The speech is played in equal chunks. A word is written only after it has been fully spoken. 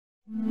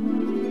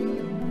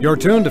You're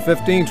tuned to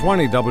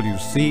 1520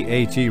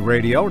 WCAT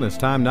Radio, and it's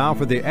time now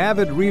for the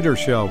Avid Reader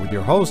Show with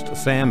your host,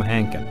 Sam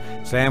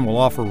Hankin. Sam will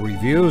offer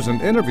reviews and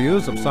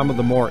interviews of some of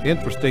the more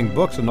interesting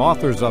books and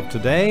authors of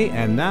today.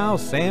 And now,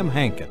 Sam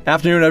Hankin.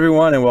 Afternoon,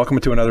 everyone, and welcome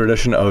to another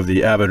edition of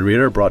the Avid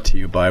Reader, brought to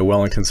you by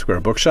Wellington Square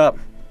Bookshop,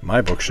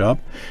 my bookshop,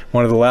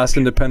 one of the last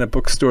independent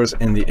bookstores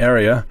in the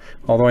area,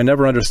 although I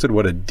never understood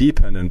what a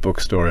dependent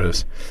bookstore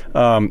is.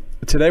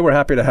 Today, we're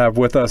happy to have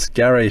with us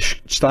Gary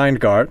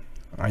Shteyngart.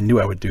 I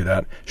knew I would do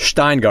that.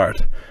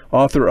 Shteyngart,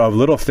 author of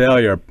Little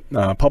Failure,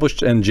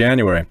 published in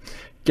January.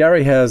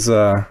 Gary has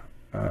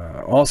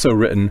also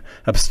written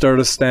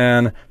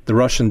Absurdistan, The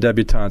Russian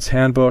Debutante's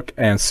Handbook,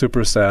 and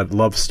Super Sad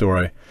Love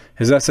Story.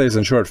 His essays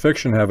and short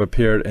fiction have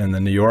appeared in The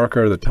New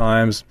Yorker, The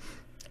Times,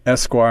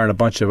 Esquire, and a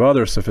bunch of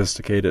other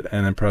sophisticated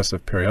and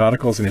impressive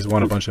periodicals, and he's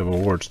won a bunch of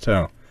awards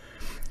too.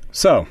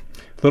 So,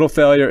 Little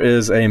Failure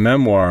is a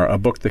memoir, a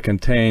book that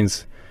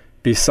contains,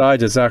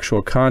 besides its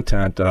actual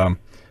content,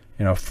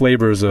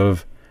 flavors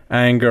of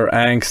anger,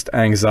 angst,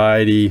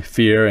 anxiety,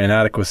 fear,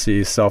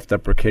 inadequacy,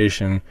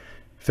 self-deprecation,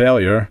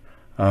 failure,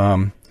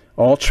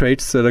 all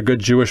traits that a good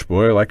Jewish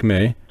boy like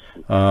me.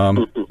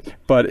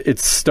 But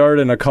it's stirred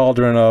in a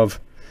cauldron of,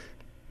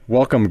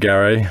 welcome,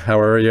 Gary. How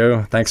are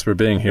you? Thanks for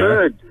being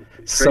here. Good.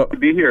 It's great to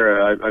be here.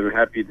 I'm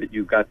happy that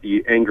you got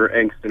the anger,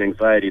 angst, and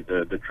anxiety,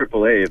 the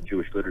AAA of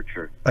Jewish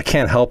literature. I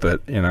can't help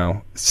it,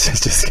 It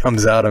just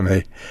comes out of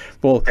me.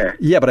 Well,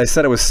 yeah, but I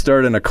said it was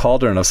stirred in a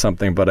cauldron of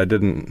something, but I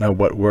didn't know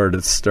what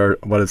it's stirred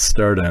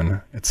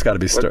in. It's got to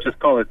be stirred. Let's just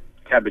call it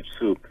cabbage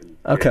soup.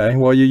 Okay,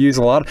 well, you use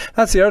a lot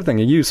that's the other thing.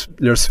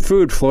 There's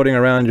food floating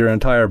around your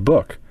entire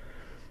book.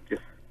 Yes.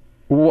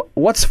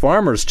 What's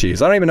farmer's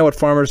cheese? I don't even know what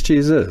farmer's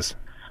cheese is.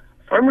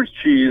 Farmer's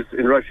cheese,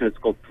 in Russian it's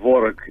called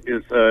tvorog,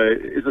 is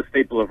a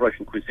staple of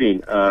Russian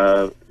cuisine.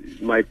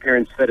 My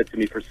parents fed it to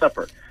me for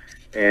supper,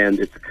 and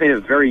it's a kind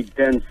of very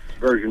dense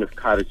version of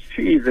cottage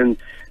cheese. And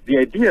the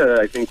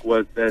idea, I think,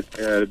 was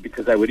that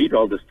because I would eat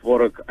all this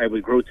tvorog, I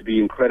would grow to be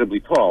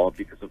incredibly tall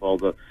because of all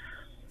the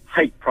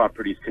height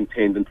properties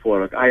contained in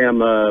tvorog. I am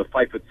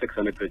 5'6"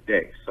 on a good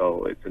day,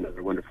 so it's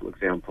another wonderful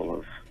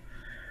example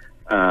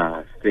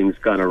of things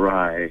gone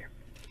awry.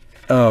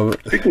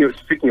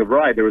 Speaking of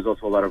rye, there was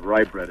also a lot of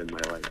rye bread in my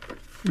life.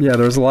 Yeah,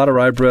 there's a lot of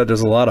rye bread. There's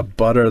a lot of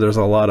butter. There's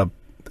a lot of...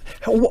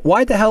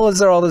 Why the hell is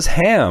there all this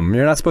ham?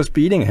 You're not supposed to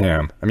be eating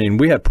ham. I mean,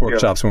 we had pork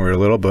chops when we were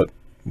little, but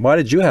why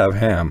did you have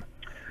ham?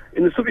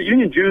 In the Soviet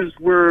Union, Jews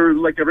were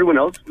like everyone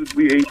else.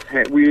 We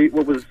ate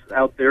what was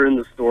out there in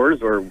the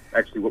stores, or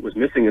actually what was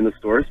missing in the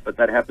stores, but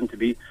that happened to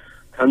be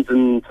tons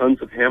and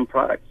tons of ham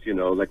products.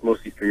 Like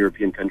most Eastern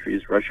European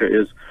countries, Russia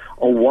is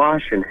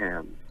awash in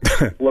ham,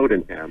 float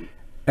in ham.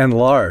 And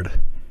lard.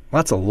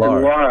 Lots of lard.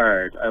 And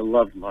lard. I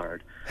love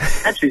lard.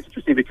 Actually, it's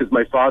interesting because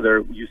my father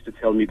used to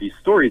tell me these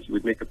stories. He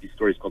would make up these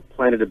stories called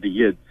Planet of the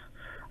Yids,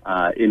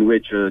 in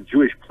which a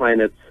Jewish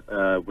planet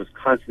was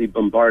constantly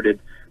bombarded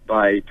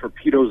by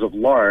torpedoes of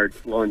lard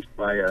launched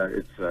by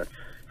its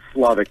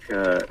Slavic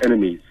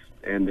enemies.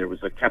 And there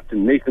was a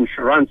Captain Nathan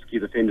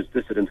Sharansky, the famous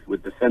dissident, who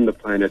would defend the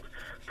planet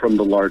from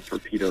the lard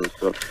torpedoes.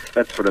 So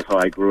that's sort of how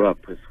I grew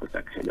up with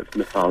that kind of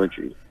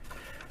mythology.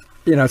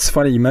 It's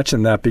funny you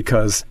mentioned that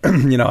because,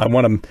 I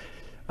want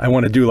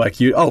to do like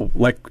you. Oh,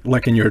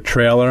 like in your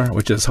trailer,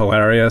 which is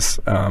hilarious.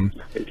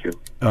 Thank you.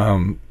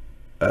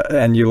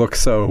 And you look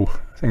so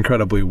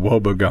incredibly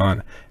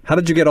woebegone. How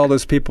did you get all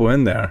those people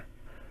in there?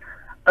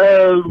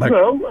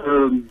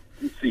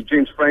 Let's see.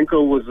 James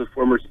Franco was a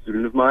former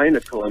student of mine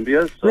at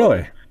Columbia. So,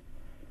 really?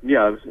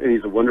 Yeah, and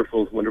he's a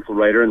wonderful, wonderful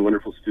writer and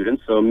wonderful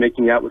student. So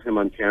making out with him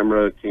on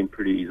camera came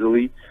pretty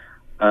easily.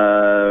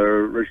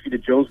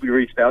 Rashida Jones we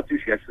reached out to.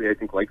 She actually, I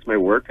think, likes my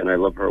work, and I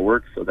love her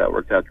work, so that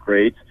worked out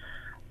great.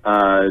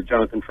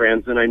 Jonathan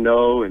Franzen I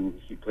know, and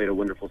he played a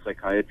wonderful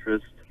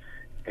psychiatrist.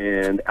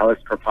 And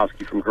Alex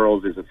Karpovsky from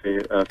Girls is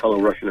a fellow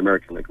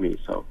Russian-American like me,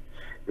 so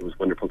it was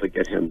wonderful to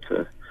get him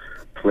to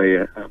play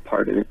a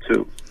part in it,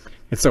 too.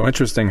 It's so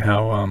interesting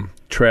how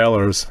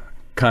trailers,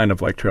 kind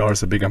of like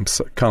trailers, have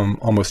become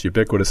almost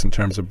ubiquitous in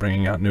terms of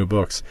bringing out new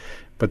books.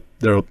 But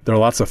they're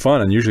lots of fun,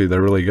 and usually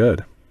they're really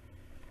good.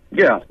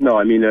 Yeah, no,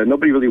 I mean,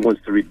 nobody really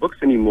wants to read books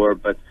anymore,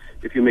 but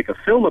if you make a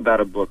film about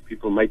a book,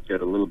 people might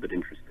get a little bit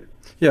interested.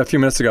 Yeah, a few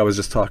minutes ago I was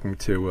just talking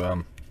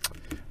to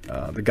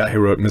the guy who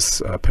wrote Miss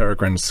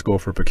Peregrine's School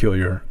for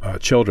Peculiar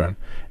Children,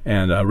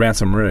 and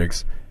Ransom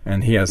Riggs,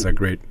 and he has a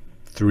great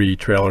 3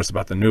 trailers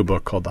about the new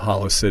book called The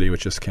Hollow City,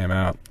 which just came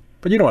out.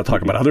 But you don't want to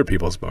talk about other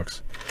people's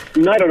books.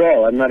 Not at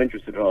all. I'm not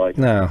interested at all.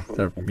 No,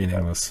 they're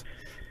meaningless.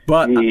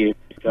 But... unique.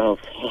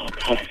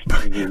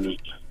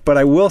 But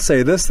I will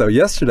say this, though.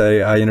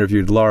 Yesterday, I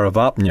interviewed Laura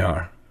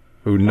Vopnyar,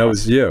 who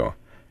knows you.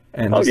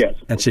 And yes.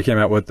 And she came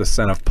out with The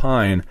Scent of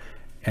Pine,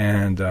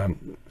 and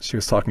she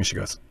was talking. She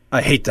goes,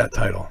 I hate that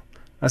title.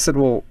 I said,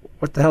 well,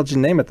 what the hell did you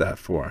name it that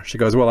for? She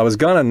goes, well, I was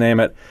going to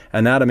name it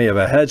Anatomy of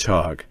a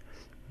Hedgehog.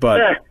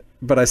 But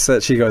I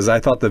said, she goes,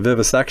 I thought the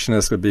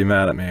vivisectionist would be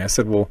mad at me. I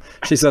said, well,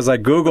 she says, I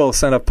Google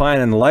Scent of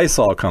Pine and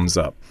Lysol comes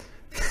up.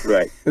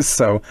 Right.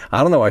 So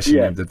I don't know why she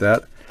named it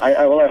that.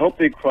 I hope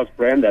they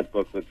cross-brand that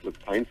book with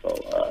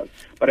Pine-Sol.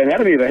 But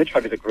Anatomy of a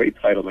Hedgehog is a great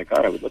title. My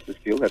God, I would love to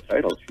steal that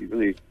title. She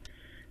really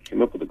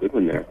came up with a good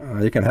one there.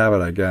 You can have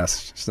it, I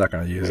guess. She's not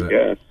going to use it. I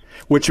guess.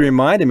 Which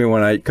reminded me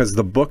because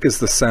the book is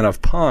The Scent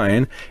of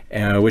Pine,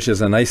 which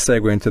is a nice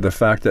segue into the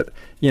fact that,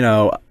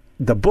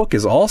 the book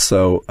is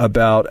also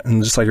about,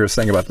 and just like you were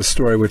saying about the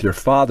story with your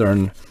father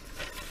and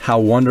how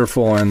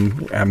wonderful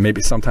and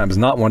maybe sometimes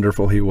not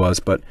wonderful he was,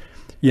 but,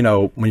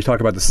 when you talk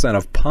about The Scent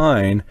of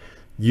Pine,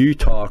 you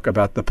talk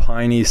about the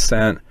piney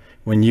scent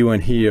when you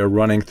and he are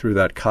running through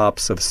that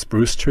copse of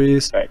spruce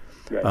trees. Right.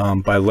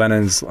 By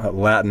Lenin's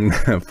Latin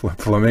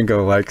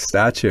flamingo-like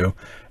statue.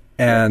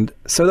 And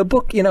so the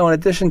book, in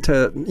addition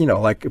to,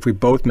 like if we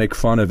both make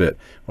fun of it,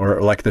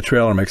 or like the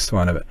trailer makes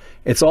fun of it,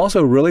 it's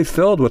also really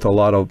filled with a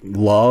lot of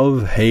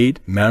love, hate,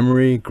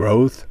 memory,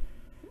 growth,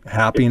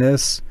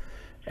 happiness.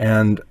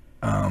 And,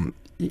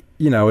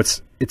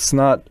 it's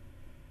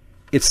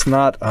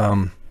not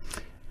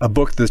a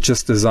book that's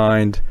just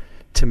designed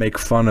to make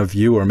fun of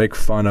you or make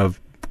fun of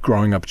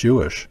growing up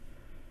Jewish.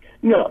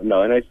 No,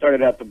 and I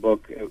started out the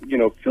book,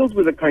 filled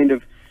with a kind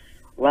of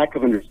lack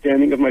of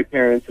understanding of my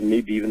parents and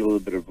maybe even a little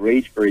bit of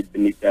rage buried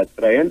beneath that.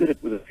 But I ended it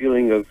with a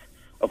feeling of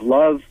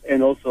love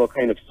and also a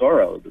kind of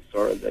sorrow, the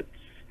sorrow that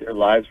their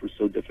lives were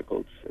so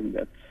difficult and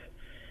that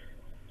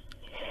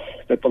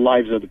the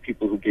lives of the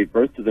people who gave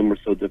birth to them were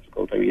so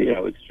difficult. I mean,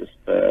 it's just,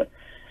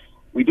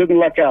 we didn't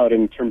luck out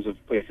in terms of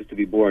places to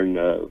be born.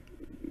 A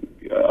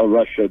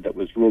Russia that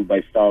was ruled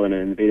by Stalin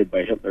and invaded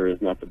by Hitler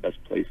is not the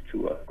best place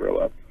to grow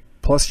up.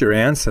 Plus your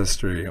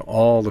ancestry,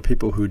 all the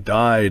people who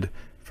died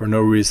for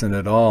no reason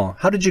at all.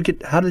 How did you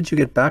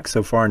get back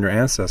so far in your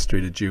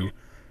ancestry?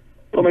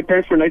 Well, my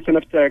parents were nice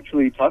enough to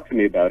actually talk to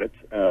me about it.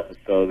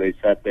 So they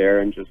sat there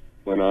and just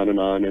went on,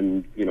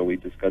 and we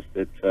discussed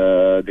it.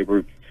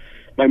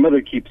 My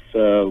mother keeps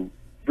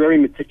very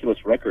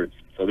meticulous records.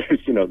 So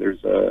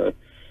there's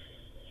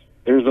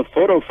a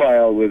photo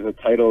file with a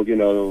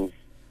title,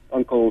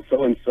 Uncle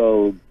so and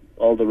so,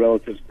 all the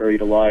relatives buried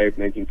alive,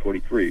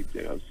 1943.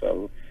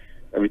 So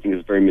everything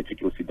is very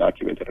meticulously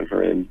documented on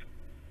her end.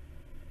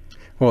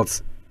 Well,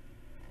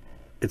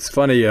 it's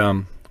funny.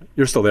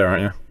 You're still there,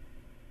 aren't you?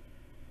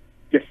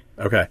 Yes.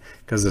 Okay,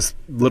 because this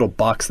little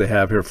box they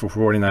have here for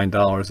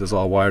 $49 is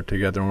all wired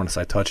together, and once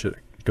I touch it,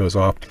 it goes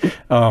off.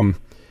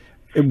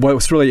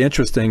 What's really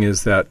interesting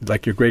is that,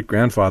 like your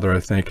great-grandfather, I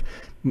think,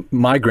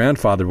 my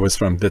grandfather was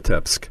from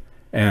Vitebsk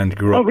and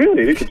grew up. Oh,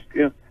 really?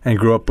 Yeah. And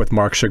grew up with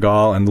Marc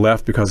Chagall and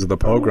left because of the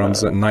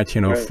pogroms in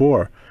 1904.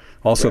 Right.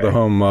 Also the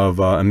home of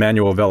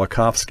Immanuel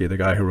Velikovsky, the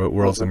guy who wrote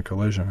Worlds in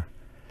Collision.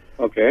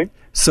 Okay.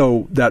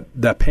 So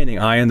that painting,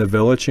 Eye in the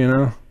Village,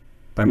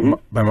 by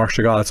Marc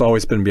Chagall, that's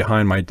always been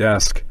behind my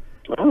desk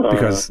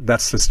because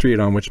that's the street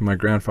on which my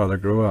grandfather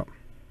grew up.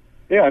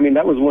 Yeah, I mean,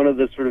 that was one of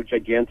the sort of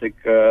gigantic,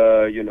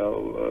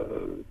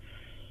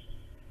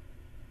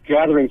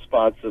 gathering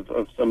spots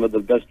of some of the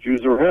best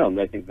Jews around.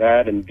 I think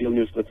that and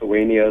Vilnius,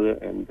 Lithuania,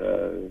 and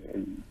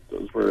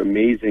those were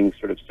amazing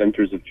sort of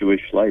centers of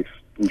Jewish life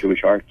and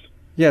Jewish art.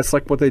 Yeah, it's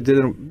like what they did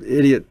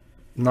idiot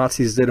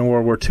Nazis did in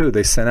World War II.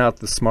 They sent out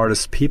the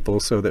smartest people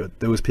so that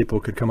those people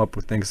could come up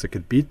with things that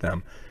could beat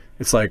them.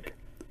 It's like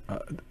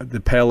the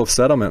Pale of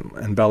Settlement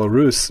in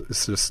Belarus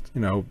is just,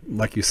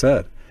 like you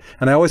said.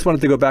 And I always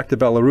wanted to go back to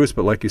Belarus,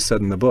 but like you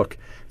said in the book,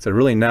 it's a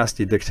really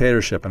nasty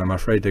dictatorship, and I'm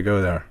afraid to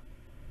go there.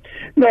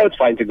 No, it's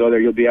fine to go there.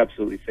 You'll be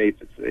absolutely safe.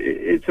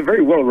 It's a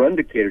very well-run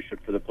dictatorship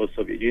for the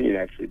post-Soviet Union,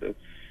 actually.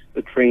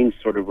 The trains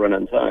sort of run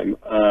on time.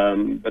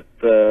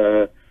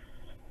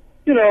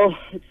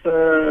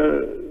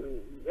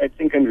 I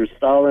think under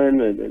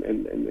Stalin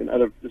and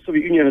other, the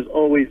Soviet Union has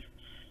always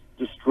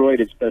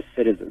destroyed its best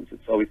citizens.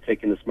 It's always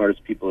taken the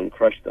smartest people and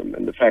crushed them.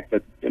 And the fact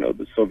that,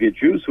 the Soviet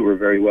Jews, who were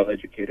very well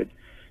educated,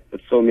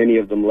 that so many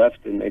of them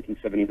left in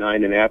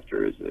 1979 and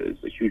after is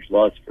a huge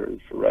loss for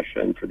Russia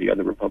and for the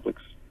other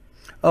republics.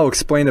 Oh,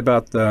 explain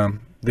about the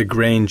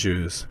grain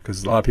Jews,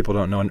 because a lot of people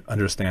don't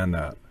understand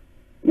that.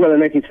 Well, in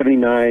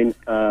 1979,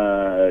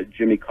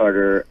 Jimmy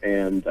Carter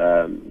and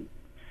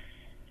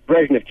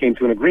Brezhnev came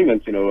to an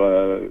agreement.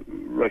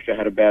 Russia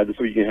the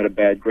Soviet Union had a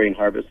bad grain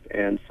harvest,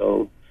 and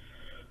so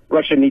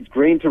Russia needs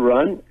grain to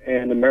run,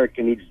 and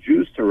America needs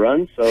Jews to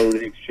run, so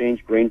they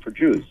exchanged grain for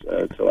Jews.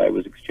 So I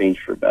was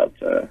exchanged for about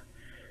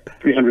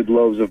 300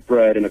 loaves of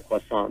bread and a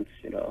croissant.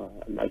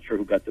 I'm not sure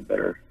who got the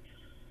better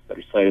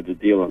side of the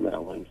deal on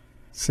that one.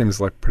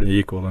 Seems like pretty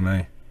equal to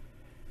me.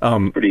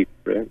 Pretty,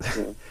 yeah.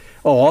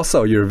 Oh,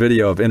 also your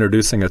video of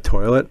introducing a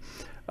toilet,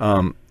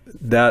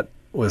 that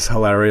was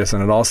hilarious,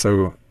 and it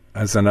also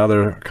as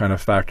another kind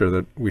of factor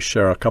that we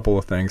share a couple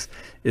of things,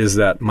 is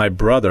that my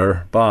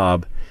brother,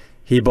 Bob,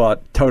 he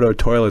bought Toto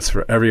toilets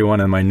for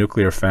everyone in my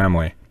nuclear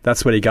family.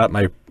 That's what he got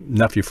my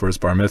nephew for his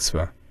bar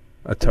mitzvah,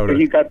 a Toto.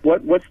 He got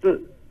what? What's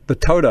the... The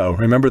Toto.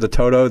 Remember the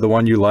Toto, the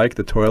one you like,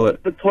 the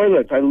toilet? The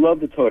toilet. I love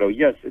the Toto.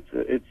 Yes,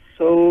 it's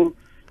so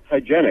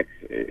hygienic.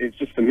 It's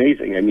just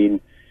amazing. I mean,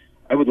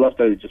 I would love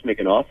to just make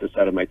an office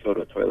out of my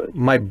Toto toilet.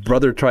 My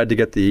brother tried to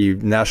get the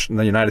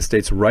United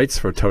States rights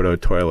for Toto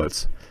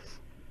toilets.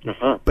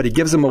 but he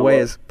gives them away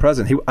as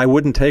present. I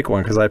wouldn't take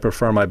one because I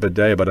prefer my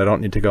bidet, but I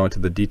don't need to go into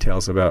the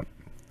details about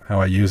how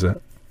I use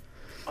it.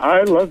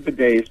 I love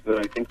bidets, but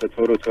I think the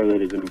Toto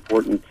toilet is an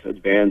important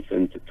advance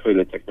into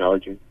toilet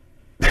technology.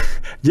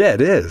 Yeah,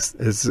 it is.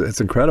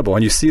 It's incredible,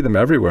 and you see them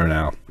everywhere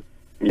now.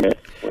 Yes,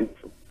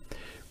 wonderful.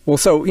 Well,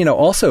 so,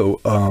 also,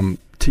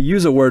 to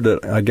use a word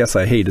that I guess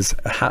I hate is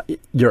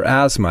your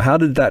asthma. How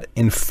did that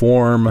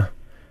inform,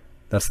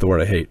 that's the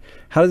word I hate,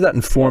 how did that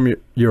inform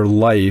your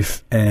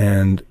life?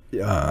 And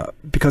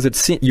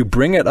because you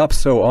bring it up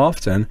so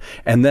often,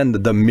 and then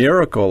the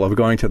miracle of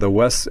going to the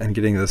West and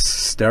getting this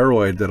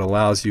steroid that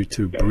allows you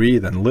to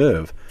breathe and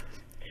live.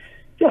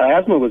 Yeah,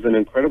 asthma was an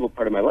incredible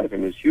part of my life,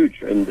 and it was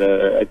huge. And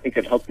I think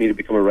it helped me to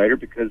become a writer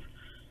because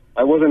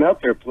I wasn't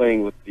out there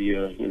playing with the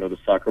the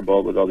soccer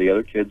ball with all the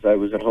other kids. I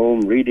was at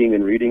home reading,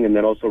 and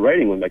then also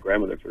writing. When my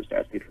grandmother first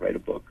asked me to write a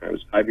book, I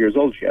was 5 years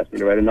old. She asked me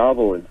to write a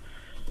novel, and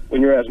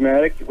when you're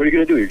asthmatic, what are you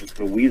going to do? You're just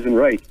going to wheeze and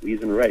write.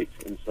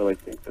 And so I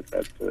think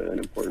that's an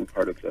important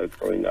part of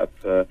growing up.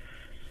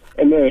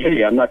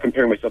 Hey, I'm not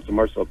comparing myself to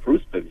Marcel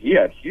Proust, but he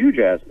had huge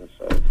asthma.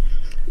 So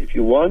if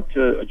you want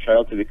a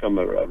child to become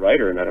a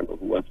writer, and I don't know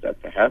who wants that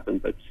to happen,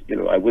 but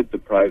I would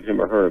deprive him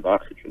or her of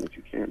oxygen if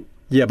you can.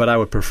 Yeah, but I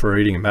would prefer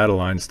eating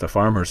Madeleines to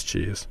farmer's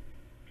cheese.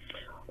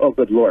 Oh,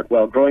 good Lord.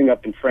 Well, growing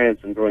up in France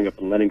and growing up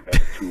in Leningrad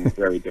are two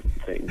very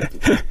different things.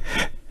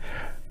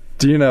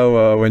 Do you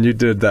know when you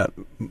did that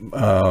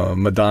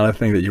Madonna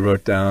thing that you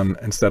wrote down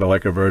instead of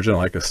like a virgin,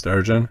 like a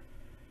sturgeon?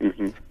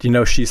 Mm-hmm. Do you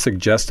know she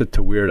suggested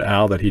to Weird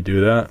Al that he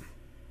do that?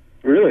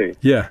 Really?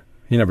 Yeah.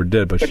 He never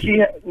did, but he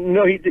did. You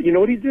know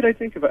what he did? I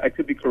think I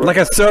could be correct. Like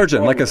a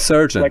surgeon. Like a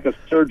surgeon.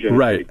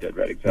 Right. He did,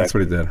 right. Exactly. That's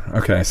what he did.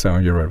 Okay, so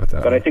you're right with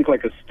that. But I think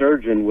like a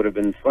sturgeon would have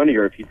been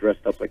funnier if he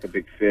dressed up like a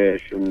big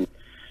fish, and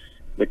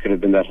there could have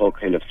been that whole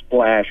kind of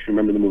Splash.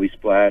 Remember the movie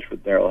Splash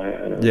with Daryl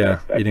Hannah? Yeah,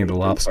 eating the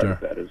lobster.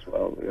 That as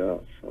well. Yeah.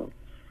 So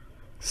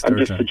sturgeon.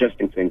 I'm just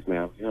suggesting things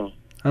now. Yeah.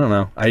 I don't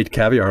know. I ate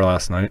caviar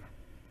last night.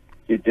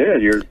 You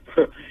did.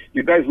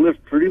 You guys live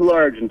pretty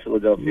large in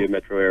Philadelphia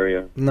metro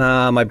area.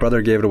 Nah, my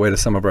brother gave it away to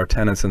some of our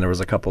tenants, and there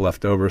was a couple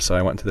left over, so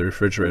I went to the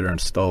refrigerator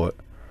and stole it.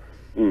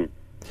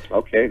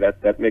 Okay,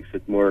 that makes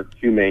it more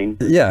humane.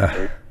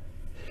 Yeah.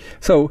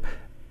 So,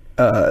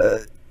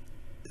 another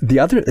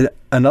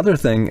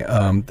thing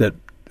that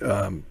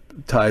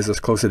ties us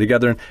closer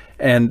together,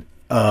 and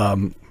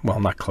well,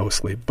 not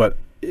closely, but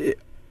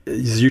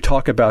you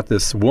talk about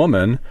this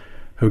woman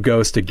who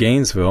goes to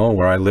Gainesville,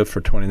 where I lived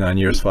for 29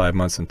 years, 5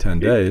 months, and 10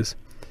 days.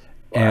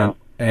 Wow.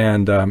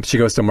 And she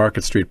goes to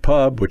Market Street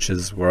Pub, which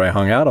is where I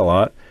hung out a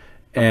lot,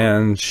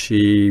 and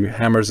she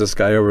hammers this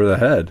guy over the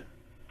head.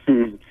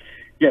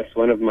 Yes,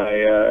 one of my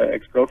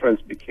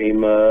ex-girlfriends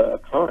became a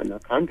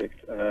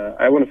convict.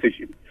 I want to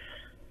say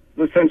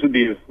the sense would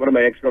be one of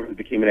my ex-girlfriends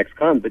became an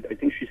ex-con, but I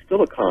think she's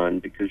still a con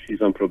because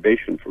she's on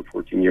probation for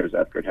 14 years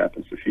after it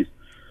happened, so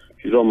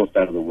she's almost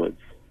out of the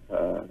woods.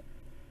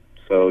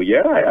 So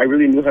yeah, I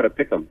really knew how to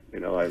pick them.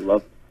 I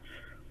love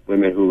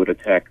women who would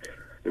attack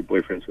their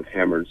boyfriends with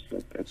hammers.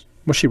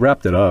 Well, she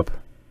wrapped it up.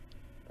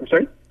 I'm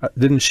sorry?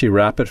 Didn't she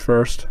wrap it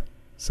first?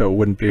 So it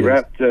wouldn't be... She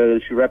wrapped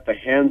the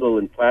handle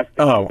in plastic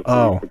so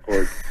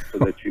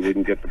that she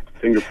wouldn't get the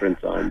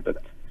fingerprints on. But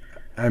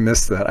I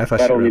missed that. I thought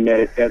that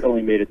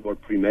only made it more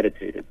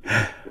premeditated.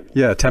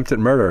 Yeah, attempted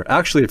murder.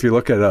 Actually, if you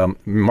look at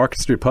Market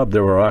Street Pub,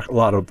 there were a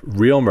lot of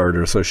real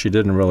murders, so she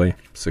didn't really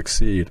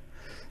succeed.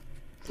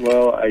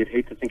 Well, I'd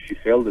hate to think she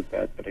failed at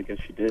that, but I guess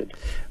she did.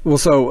 Well,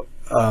 so...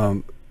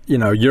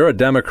 you're a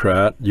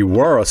Democrat. You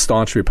were a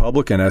staunch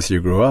Republican as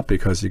you grew up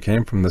because you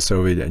came from the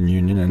Soviet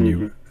Union, and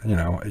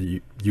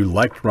you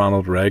liked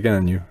Ronald Reagan,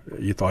 and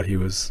you thought he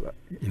was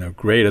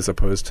great, as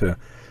opposed to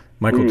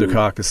Michael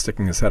Dukakis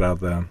sticking his head out of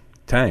the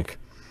tank.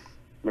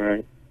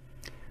 Right.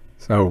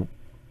 So,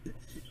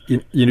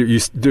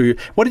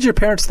 what did your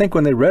parents think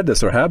when they read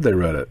this, or have they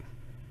read it?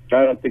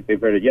 I don't think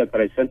they've read it yet,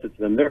 but I sent it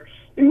to them. Their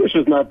English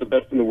is not the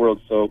best in the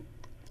world, so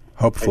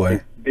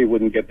hopefully they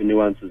wouldn't get the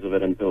nuances of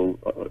it until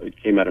it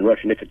came out in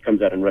Russian, if it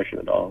comes out in Russian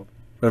at all.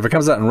 But if it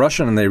comes out in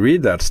Russian and they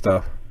read that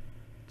stuff,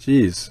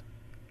 geez.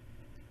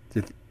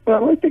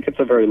 Well, I think it's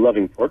a very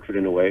loving portrait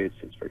in a way.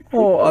 It's very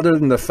cool. Well, other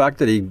than the fact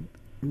that he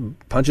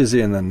punches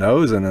you in the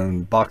nose and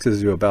then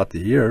boxes you about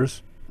the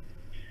ears.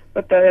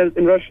 But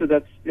in Russia,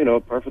 that's,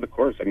 par for the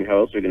course. I mean, how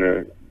else are you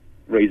going to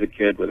raise a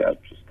kid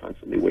without just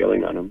constantly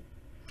wailing on him?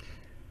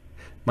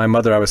 My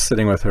mother, I was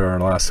sitting with her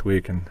last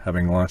week and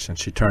having lunch, and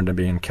she turned to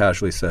me and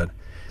casually said,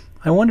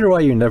 "I wonder why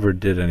you never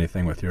did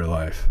anything with your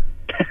life."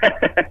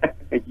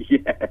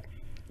 Yeah.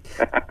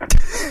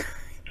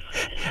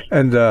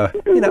 And, that's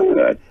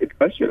a good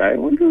question. I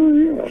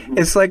wonder,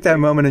 It's like that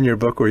moment in your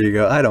book where you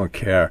go, I don't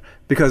care.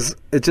 Because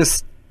it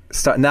just,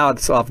 now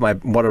it's off my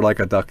water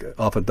like a duck,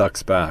 off a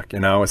duck's back,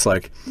 It's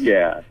like,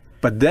 yeah.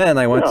 But then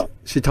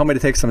she told me to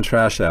take some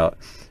trash out,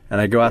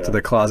 and I go out to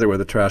the closet where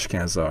the trash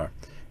cans are.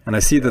 And I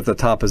see that the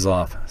top is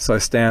off. So I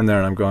stand there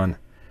and I'm going,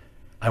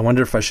 I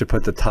wonder if I should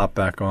put the top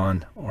back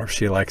on or if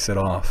she likes it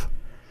off.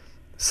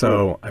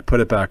 So I put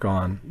it back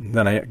on.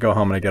 Then I go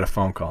home and I get a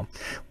phone call.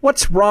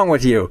 What's wrong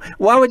with you?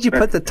 Why would you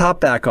put the top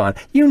back on?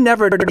 You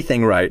never do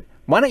anything right.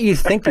 Why don't you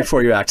think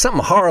before you act?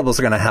 Something horrible is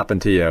going to happen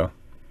to you.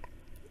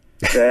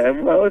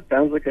 Well, it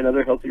sounds like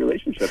another healthy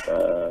relationship.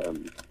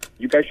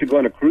 You guys should go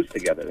on a cruise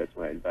together. That's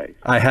my advice.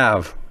 I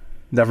have.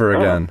 Never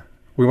again.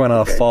 We went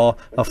on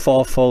a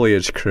fall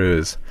foliage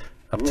cruise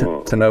up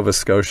to Nova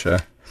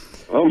Scotia.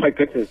 Oh my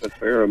goodness, that's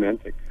very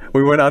romantic.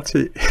 We went out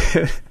to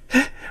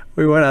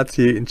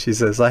eat, and she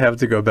says, "I have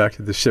to go back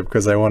to the ship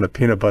because I want a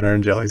peanut butter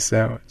and jelly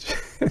sandwich."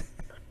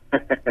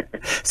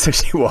 So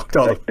she walked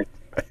all the way.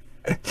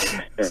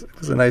 It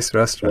was a nice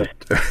restaurant.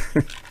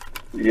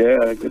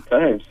 Yeah, good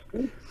times.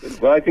 Good.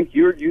 Well, I think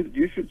you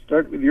should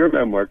start with your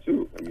memoir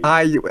too.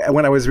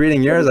 When I was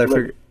reading yours, I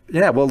figured,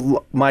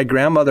 my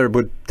grandmother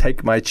would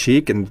take my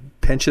cheek and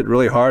pinch it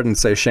really hard and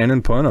say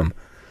Shteyngart Punam.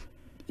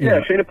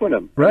 Shteyngart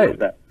Punam. Right.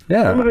 That.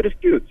 Yeah. Some of it is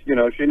cute.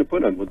 Shteyngart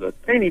Punam with a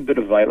tiny bit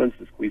of violence,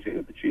 the squeezing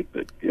of the cheek,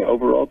 but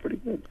overall pretty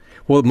good.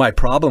 Well, my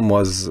problem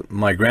was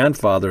my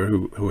grandfather,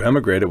 who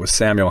emigrated, was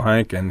Samuel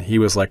Hankin. He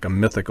was like a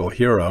mythical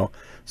hero.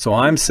 So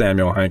I'm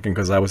Samuel Hankin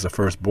because I was the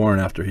firstborn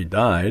after he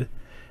died.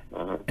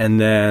 Uh-huh. And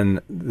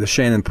then the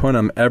Shteyngart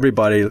Punam,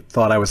 everybody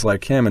thought I was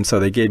like him, and so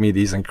they gave me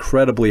these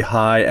incredibly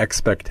high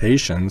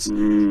expectations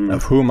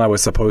of whom I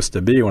was supposed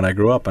to be when I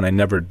grew up, and I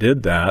never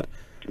did that.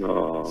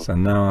 Oh. So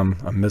now I'm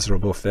a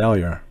miserable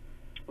failure.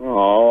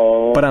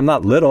 Oh. But I'm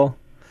not little.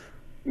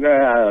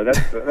 Yeah,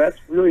 that's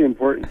really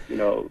important.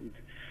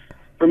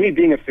 For me,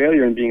 being a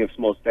failure and being of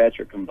small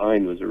stature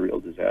combined was a real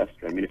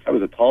disaster. I mean, if I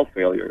was a tall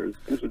failure,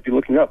 things would be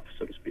looking up,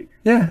 so to speak.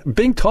 Yeah,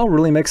 being tall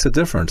really makes a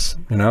difference,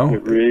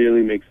 It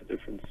really makes a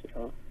difference.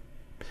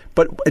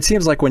 But it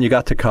seems like when you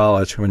got to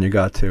college, when you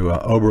got to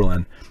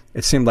Oberlin,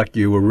 it seemed like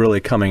you were really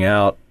coming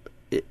out.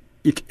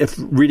 If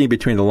reading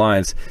between the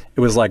lines, it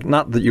was like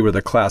not that you were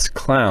the class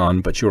clown,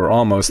 but you were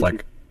almost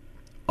like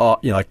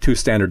 2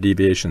 standard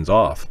deviations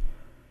off.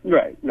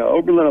 Right. No,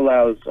 Oberlin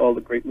allows all the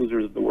great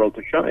losers of the world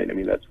to shine. I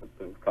mean, that's what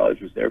the college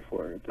was there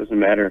for. It doesn't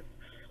matter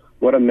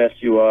what a mess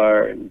you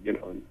are. And,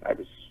 I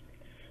was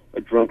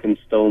a drunken,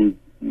 stoned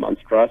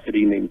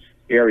monstrosity named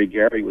Scary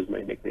Gary was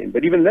my nickname.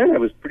 But even then, I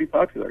was pretty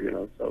popular,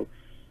 So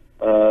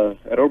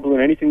at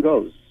Oberlin, anything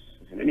goes,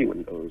 and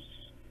anyone goes.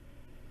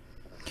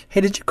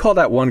 Hey, did you call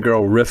that one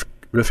girl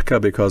Rivka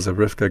because of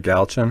Rivka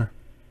Galchen?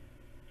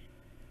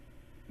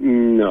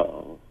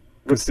 No.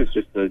 Rivka is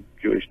just a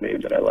Jewish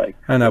name that I like.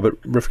 I know,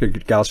 but Rivka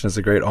Galchen is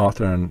a great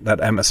author, and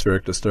that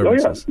Atmospheric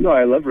Disturbances. Oh, yeah. No,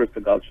 I love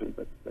Rivka Galchen.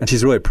 And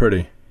she's really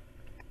pretty.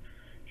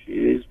 She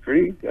is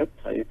pretty.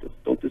 I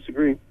don't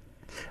disagree.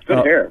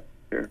 Good hair.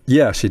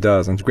 Yeah, she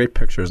does, and great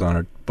pictures on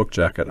her book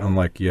jacket,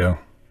 unlike you.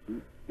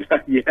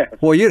 Yeah.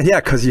 Well,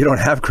 because you don't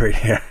have great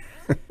hair.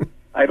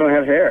 I don't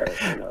have hair.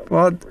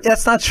 Well,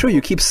 that's not true.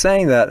 You keep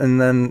saying that,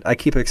 and then I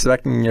keep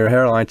expecting your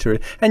hairline to.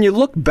 And you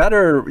look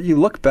better.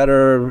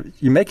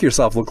 You make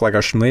yourself look like a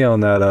shmleo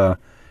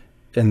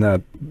in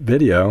that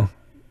video.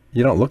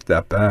 You don't look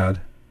that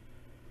bad.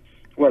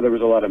 Well, there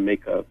was a lot of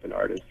makeup and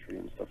artistry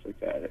and stuff like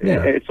that.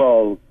 Yeah. It's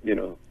all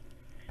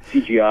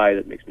CGI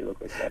that makes me look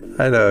like that.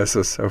 I know, this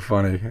is so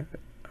funny.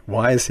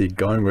 Why is he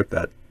going with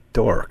that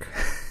dork?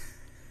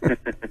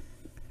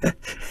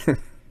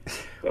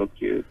 So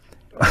cute.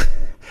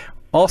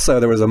 Also,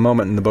 there was a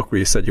moment in the book where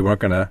you said you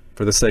weren't going to,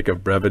 for the sake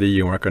of brevity,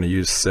 you weren't going to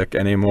use sick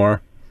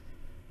anymore.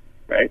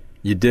 Right.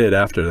 You did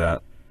after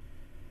that.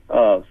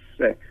 Oh,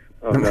 sick.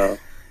 Oh, no.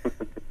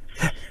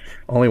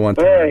 Only one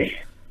time. Hey,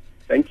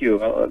 thank you.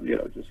 I'll,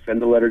 just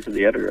send a letter to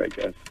the editor, I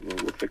guess.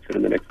 We'll fix it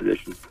in the next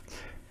edition.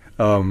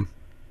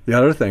 The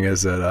other thing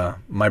is that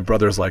my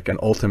brother's like an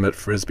ultimate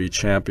Frisbee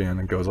champion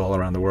and goes all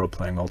around the world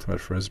playing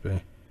ultimate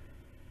Frisbee,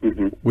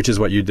 which is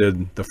what you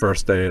did the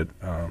first day at...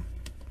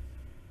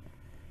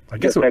 I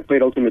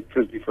played ultimate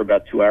Frisbee for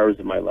about 2 hours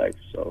of my life,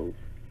 so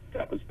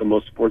that was the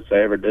most sports I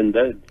ever did.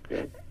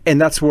 Yeah. And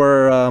that's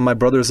where my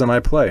brothers and I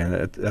play,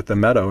 at the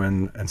Meadow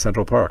in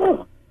Central Park.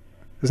 Oh.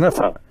 Isn't that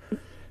fun?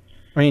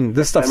 I mean,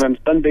 this stuff. I'm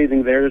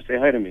sunbathing there to say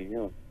hi to me.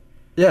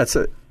 Yeah,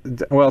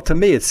 well, to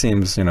me it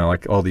seems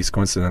like all these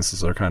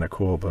coincidences are kind of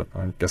cool, but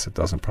I guess it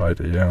doesn't probably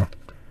to you.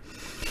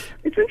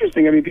 It's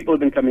interesting. I mean, people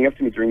have been coming up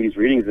to me during these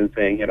readings and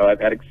saying,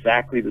 I've had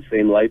exactly the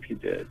same life you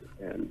did,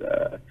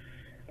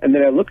 and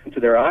then I look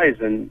into their eyes,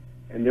 and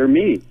they're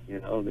me.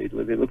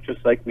 They look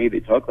just like me. They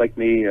talk like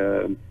me.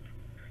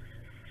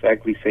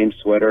 Exactly same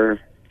sweater.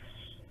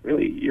 It's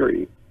really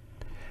eerie.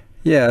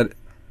 Yeah,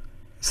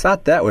 it's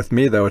not that with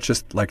me though. It's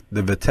just like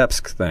the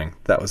Vitebsk thing.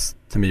 That was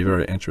to me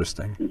very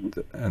interesting,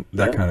 and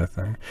that kind of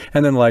thing.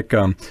 And then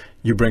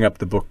you bring up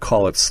the book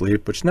Call It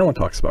Sleep, which no one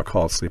talks about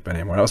Call It Sleep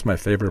anymore. That was my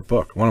favorite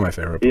book. One of my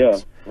favorite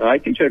books. Yeah, I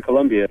teach at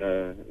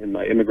Columbia in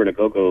my Immigrant a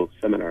Go-Go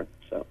seminar.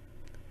 So.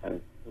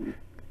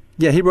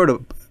 Yeah, he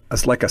wrote a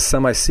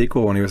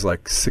semi-sequel when he was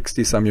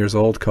 60-some years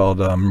old called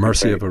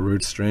Mercy of a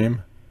Rude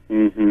Stream,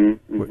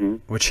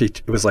 which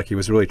it was like he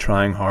was really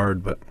trying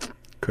hard but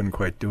couldn't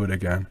quite do it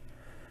again.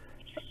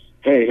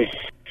 Hey,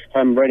 if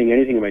I'm writing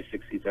anything in my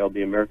 60s, that'll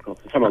be a miracle.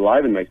 If I'm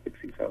alive in my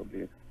 60s, that'll be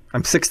it.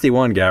 I'm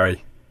 61,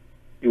 Gary.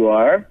 You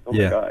are? Oh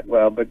Yeah. my God.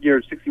 Well, but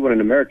you're 61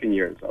 in American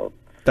years.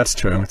 That's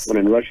true. When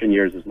in Russian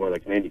years is more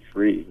like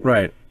 93.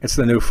 Right. It's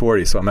the new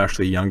 40, so I'm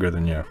actually younger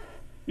than you.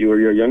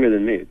 You're younger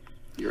than me.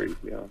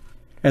 Yeah.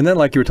 And then,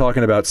 like you were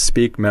talking about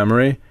speak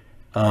memory,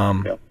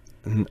 Yeah.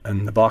 and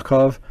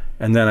Nabokov,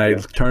 and then I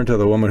turn to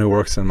the woman who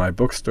works in my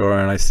bookstore,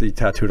 and I see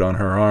tattooed on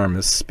her arm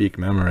is speak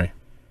memory.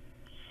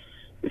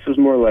 This is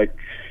more like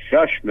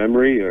shush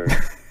memory or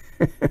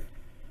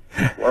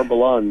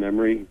Warbalon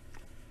memory.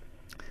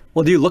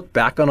 Well, do you look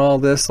back on all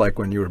this, like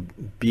when you were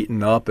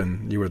beaten up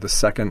and you were the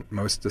second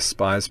most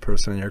despised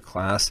person in your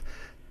class?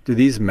 Do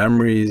these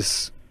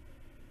memories,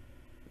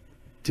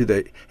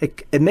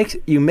 it makes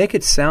you make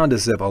it sound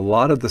as if a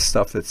lot of the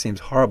stuff that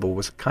seems horrible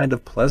was kind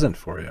of pleasant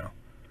for you.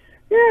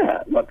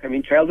 Yeah, look, I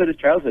mean, childhood is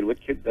childhood.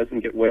 What kid doesn't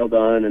get wailed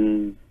on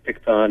and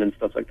picked on and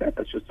stuff like that?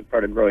 That's just a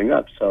part of growing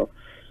up. So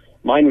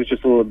mine was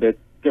just a little bit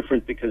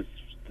different because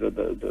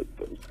the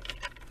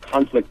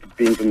conflict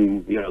being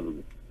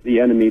from, the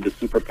enemy, the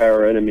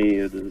superpower enemy,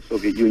 the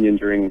Soviet Union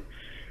during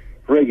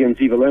Reagan's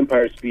evil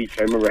empire speech.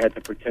 I remember I had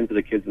to pretend to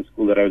the kids in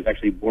school that I was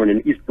actually born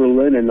in East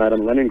Berlin and not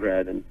in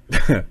Leningrad, and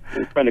I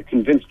was trying to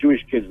convince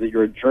Jewish kids that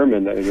you're a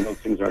German, that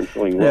things aren't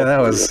going well. Yeah, that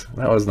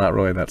was not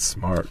really that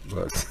smart,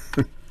 but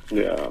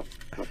yeah,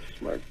 not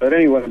smart. But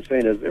anyway, what I'm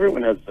saying is,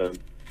 everyone has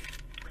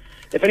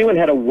if anyone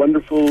had a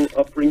wonderful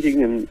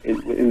upbringing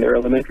in their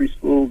elementary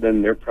school,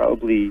 then they're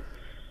probably,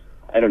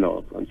 I don't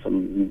know, on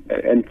some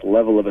nth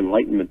level of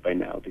enlightenment by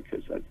now,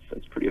 because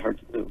that's pretty hard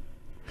to do.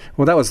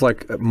 Well, that was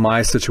like,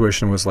 my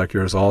situation was like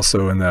yours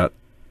also, in that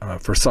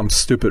for some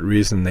stupid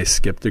reason they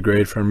skipped a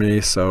grade for me,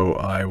 so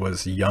I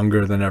was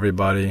younger than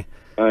everybody.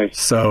 Nice.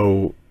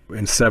 So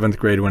in 7th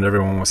grade, when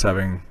everyone was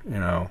having,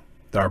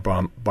 their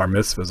bar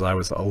mitzvahs, I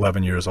was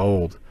 11 years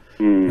old.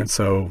 And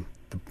so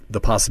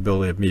the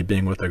possibility of me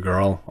being with a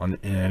girl in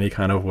any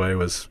kind of way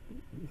was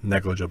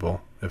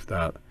negligible, if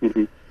that.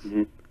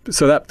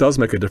 So that does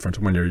make a difference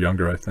when you're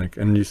younger, I think.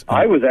 And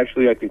I was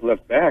actually, I think,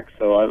 left back.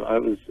 So I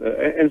was,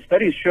 and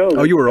studies show.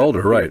 Oh, you were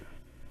older, right?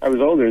 I was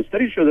older, and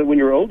studies show that when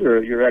you're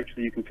older,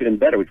 you can fit in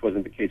better, which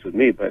wasn't the case with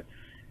me. But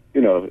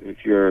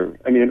if you're,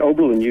 in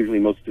Oberlin, usually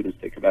most students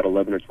take about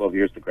 11 or 12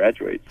 years to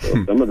graduate.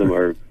 So some of them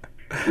are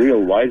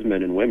real wise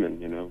men and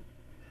women.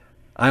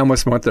 I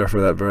almost went there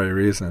for that very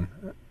reason.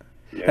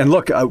 Yeah. And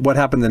look, what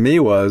happened to me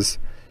was,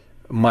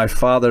 my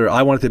father,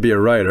 I wanted to be a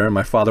writer.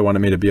 My father wanted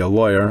me to be a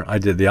lawyer. I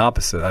did the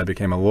opposite. I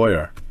became a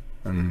lawyer.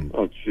 And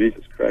oh,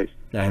 Jesus Christ.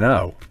 Yeah, I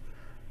know.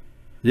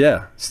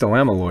 Yeah, still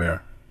am a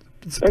lawyer.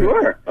 You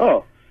are?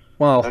 Oh.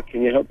 Well,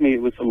 can you help me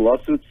with some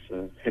lawsuits?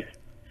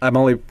 I'm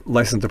only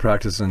licensed to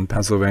practice in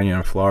Pennsylvania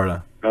and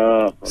Florida.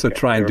 Okay. So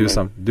try and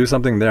do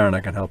something there, and I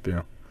can help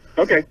you.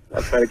 Okay.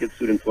 I'll try to get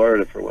sued in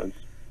Florida for once.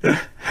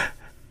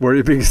 Where are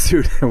you being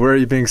sued? Where are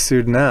you being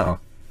sued now?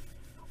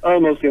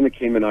 Mostly on the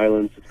Cayman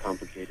Islands. It's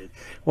complicated.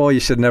 Well, you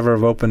should never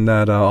have opened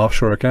that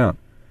offshore account.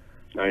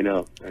 I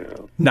know.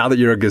 Now that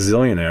you're a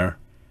gazillionaire.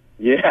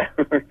 Yeah,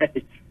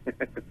 right.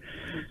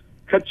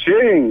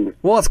 Ka-ching!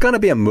 Well, it's going to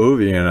be a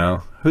movie, Who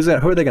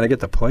are they going to get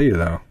to play you,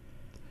 though?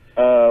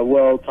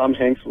 Well, Tom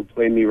Hanks will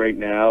play me right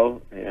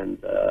now, and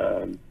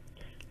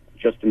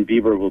Justin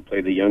Bieber will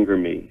play the younger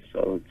me.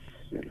 So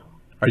it's,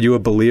 Are you a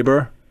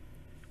believer?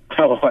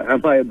 Oh,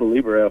 am I a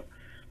believer?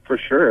 For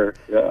sure,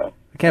 yeah.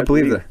 I can't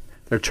believe that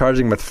they're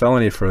charging him with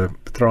felony for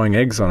throwing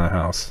eggs on a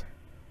house.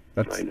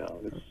 I know,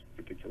 it's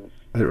ridiculous.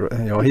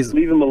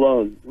 Leave him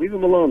alone. Leave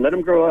him alone. Let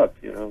him grow up,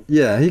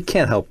 Yeah, he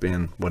can't help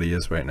being what he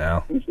is right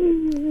now.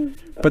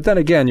 But then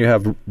again, you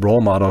have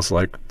role models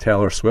like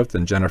Taylor Swift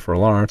and Jennifer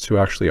Lawrence, who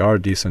actually are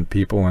decent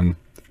people and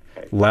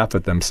laugh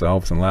at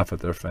themselves and laugh at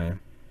their fame.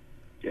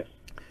 Yes.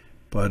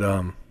 But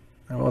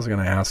I was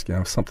going to ask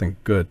you something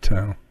good,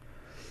 too.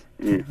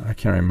 I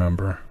can't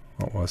remember.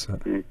 What was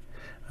it?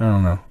 I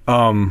don't know.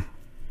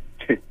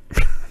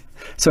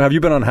 So have you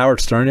been on Howard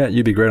Stern yet?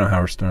 You'd be great on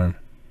Howard Stern.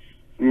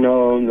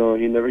 No,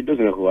 he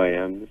doesn't know who I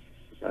am.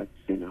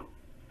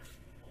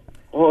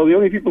 Well, the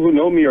only people who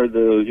know me are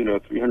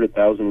the,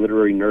 300,000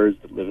 literary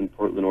nerds that live in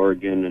Portland,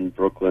 Oregon, and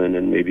Brooklyn,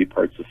 and maybe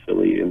parts of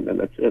Philly, and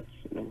that's it.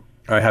 All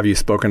right, have you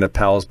spoken to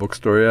Powell's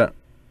bookstore yet?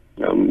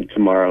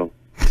 Tomorrow.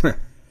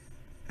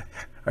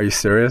 Are you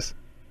serious?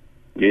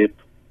 Yep.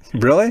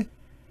 Really?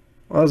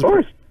 Well, of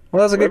course.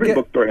 Well, that's a good every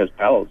bookstore has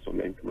Powell's, so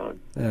come on.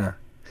 Yeah.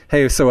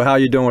 Hey, so how are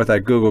you doing with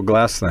that Google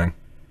Glass thing?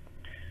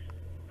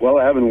 Well,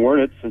 I haven't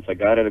worn it since I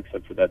got it,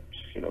 except for that,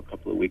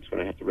 couple of weeks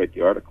when I had to write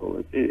the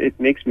article. It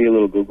makes me a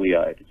little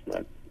googly-eyed.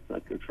 It's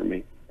not good for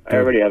me. I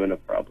already have enough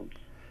problems.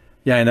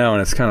 Yeah, I know,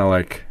 and it's kind of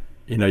like,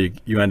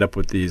 you end up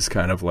with these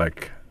kind of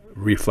like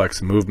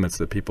reflex movements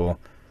that people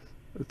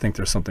think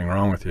there's something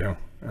wrong with you.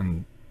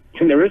 And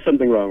there is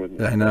something wrong with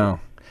me. I know.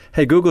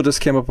 Hey, Google just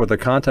came up with a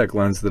contact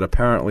lens that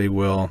apparently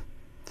will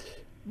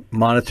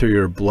monitor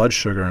your blood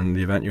sugar in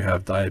the event you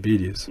have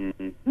diabetes,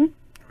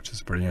 which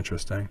is pretty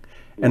interesting.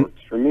 And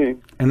works for me.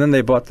 And then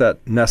they bought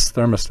that Nest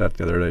thermostat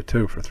the other day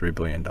too for $3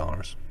 billion.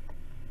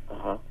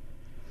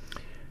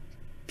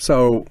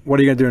 So what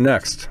are you going to do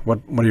next? What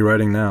are you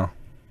writing now?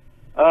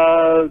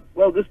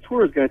 Well, this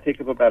tour is going to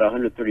take up about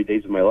 130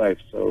 days of my life,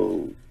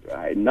 so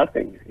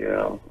nothing.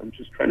 I'm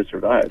just trying to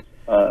survive.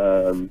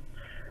 And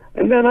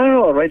then, I don't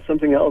know, I'll write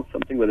something else,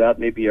 something without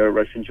maybe a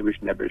Russian Jewish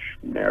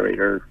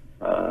narrator.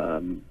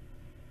 Not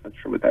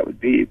sure what that would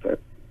be, but...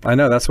 I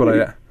know, that's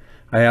what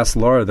I asked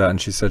Laura that,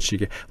 and she said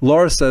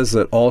Laura says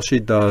that all she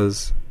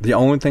does, the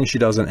only thing she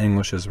does in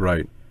English is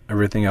write.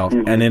 Everything else,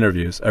 and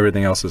interviews,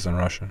 everything else is in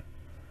Russian.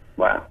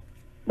 Wow.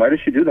 Why does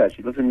she do that?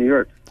 She lives in New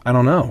York. I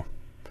don't know.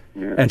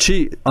 Yeah. And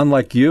she,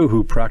 unlike you,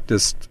 who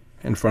practiced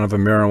in front of a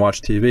mirror and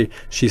watched TV,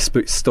 she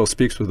still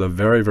speaks with a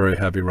very, very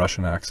heavy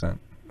Russian accent.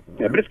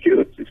 Yeah, but it's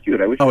cute. It's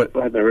cute. I wish I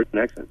still had my Russian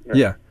accent.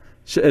 Yeah,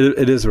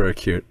 it is very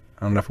cute.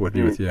 I don't know if it would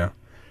be with you.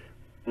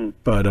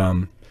 But,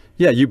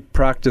 yeah, you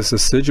practice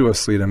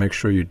assiduously to make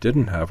sure you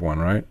didn't have one,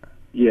 right?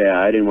 Yeah,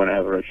 I didn't want to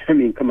have a Russian. I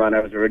mean, come on,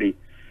 I was already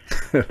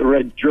a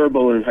red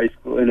gerbil in high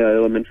school, in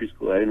elementary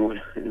school. I didn't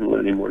want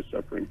any more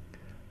suffering.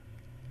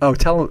 Oh,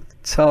 tell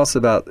us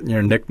about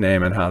your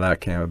nickname and how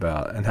that came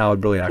about, and how it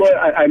really actually...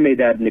 Well, I made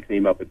that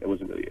nickname up. It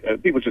wasn't really...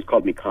 people just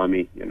called me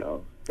Kami,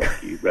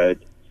 Becky, Red.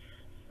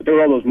 But there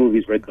were all those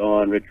movies, Red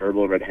Dawn, Red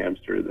Gerbil, Red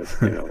Hamster,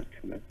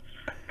 that,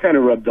 kind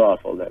of rubbed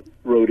off all that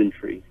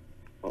rodentry,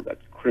 all that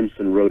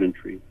crimson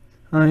rodentry.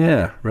 Oh,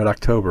 yeah, Red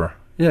October.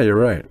 Yeah, you're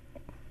right.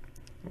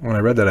 When I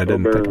read that, I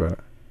didn't think about it.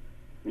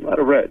 A lot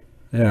of red.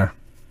 Yeah.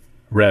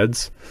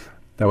 Reds.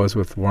 That was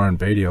with Warren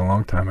Beatty a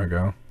long time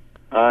ago.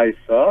 I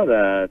saw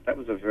that. That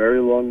was a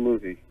very long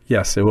movie.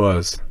 Yes, it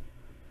was.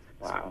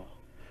 Wow.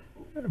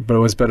 But it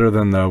was better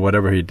than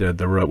whatever he did,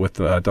 the road with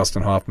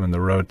Dustin Hoffman, The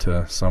Road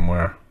to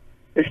Somewhere.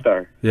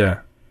 Ishtar.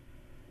 Yeah.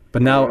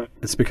 But now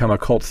it's become a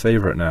cult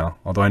favorite now,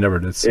 although I never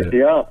did see it.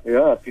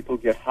 Yeah. People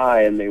get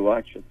high and they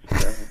watch it.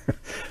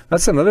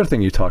 That's another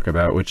thing you talk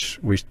about, which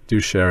we do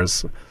share,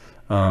 is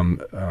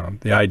the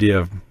idea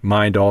of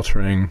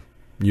mind-altering,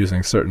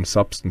 using certain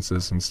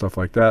substances and stuff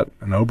like that.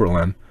 And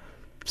Oberlin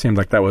seemed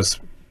like that was...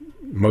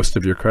 most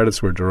of your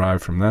credits were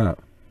derived from that.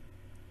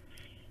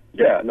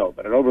 Yeah, no,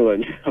 but at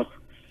Oberlin,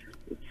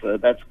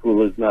 that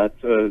school is not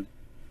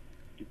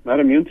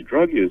immune to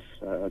drug use.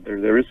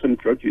 There is some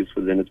drug use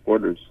within its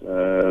borders.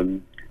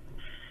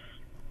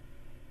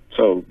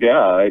 So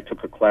yeah, I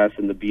took a class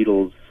in the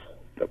Beatles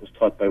that was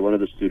taught by one of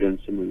the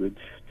students, and we would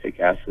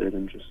take acid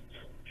and just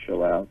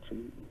chill out.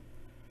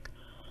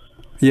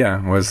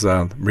 Yeah, it was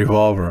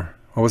Revolver.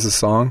 What was the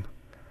song?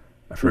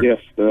 I forget.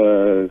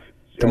 Yes,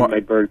 My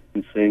Bird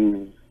Can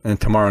Sing. And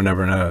Tomorrow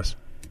Never Knows,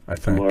 I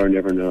think. Tomorrow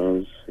Never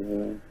Knows.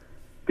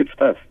 Good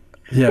stuff.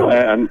 Yeah,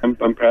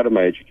 I'm proud of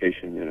my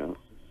education.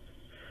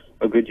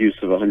 A good use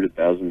of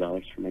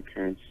 $100,000 for my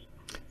parents.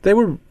 They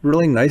were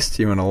really nice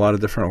to you in a lot of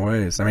different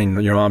ways. I mean,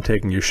 your mom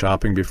taking you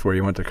shopping before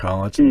you went to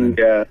college. And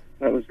yeah,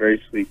 that was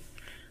very sweet.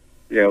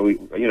 Yeah, we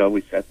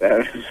sat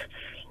down. It was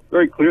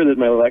very clear that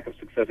my lack of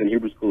success in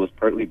Hebrew school was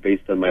partly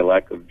based on my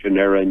lack of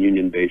Genera and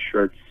Union-based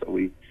shirts. So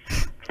we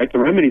tried to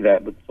remedy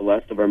that with the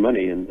last of our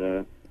money,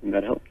 and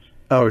that helped.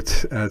 Oh,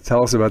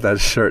 tell us about that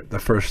shirt, the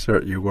first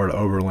shirt you wore to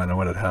Oberlin and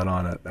what it had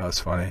on it. That was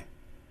funny.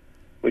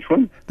 Which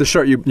one? The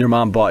shirt your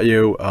mom bought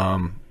you.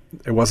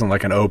 It wasn't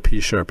like an OP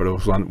shirt, but it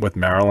was one with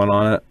Marilyn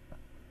on it.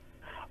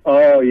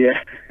 Oh,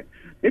 yeah.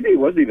 Maybe it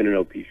was even an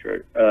OP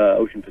shirt,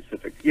 Ocean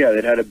Pacific. Yeah,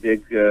 it had a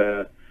big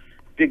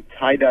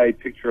tie-dye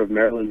picture of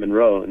Marilyn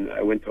Monroe, and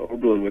I went to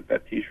Oberlin with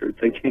that T-shirt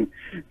thinking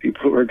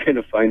people were going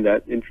to find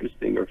that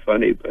interesting or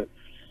funny, but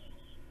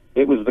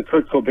it was the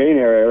Kurt Cobain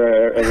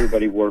era.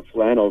 Everybody wore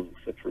flannels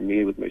except for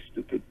me with my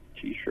stupid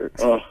T-shirt.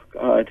 Oh,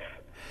 God.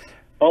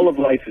 All of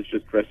life is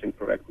just dressing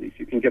correctly. If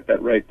you can get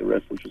that right, the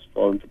rest will just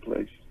fall into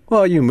place.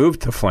 Well, you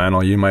moved to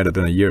flannel. You might have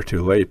been a year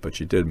too late, but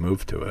you did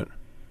move to it.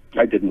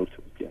 I did move to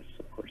it, yes,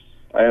 of course.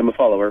 I am a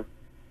follower.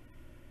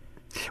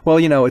 Well,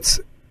 it's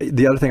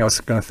the other thing I was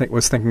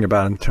thinking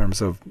about in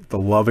terms of the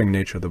loving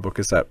nature of the book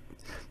is that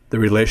the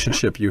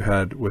relationship you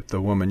had with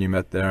the woman you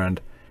met there,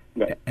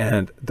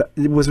 and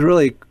it was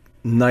really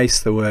nice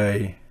the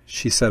way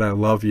she said, "I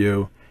love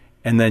you,"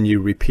 and then you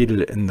repeated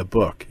it in the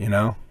book,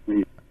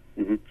 Mm-hmm.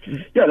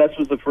 Yeah, that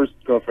was the first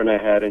girlfriend I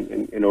had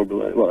in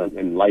Oberlin, well,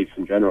 in life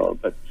in general.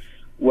 But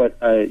what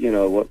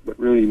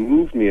really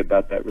moved me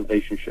about that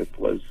relationship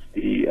was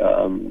the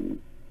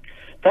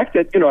fact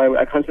that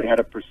I constantly had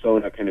a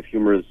persona, a kind of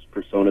humorous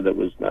persona that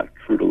was not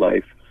true to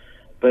life.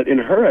 But in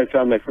her, I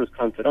found my first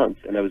confidant,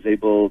 and I was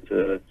able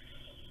to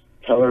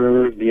tell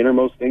her the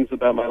innermost things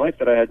about my life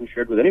that I hadn't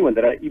shared with anyone,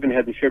 that I even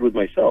hadn't shared with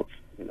myself.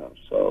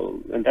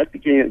 So, and that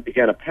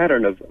began a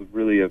pattern of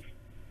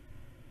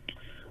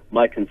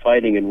my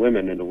confiding in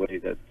women in a way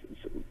that,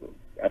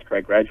 after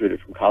I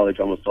graduated from college,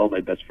 almost all my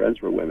best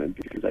friends were women,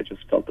 because I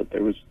just felt that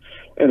there was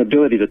an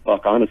ability to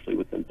talk honestly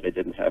with them that I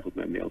didn't have with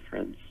my male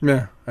friends.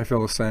 Yeah, I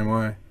feel the same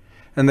way.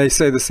 And they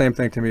say the same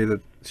thing to me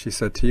that she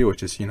said to you,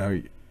 which is,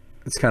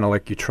 it's kind of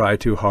like you try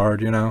too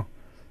hard, you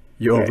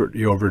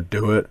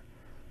overdo it,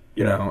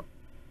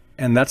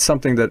 and that's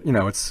something that,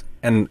 it's,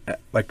 and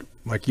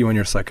like you and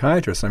your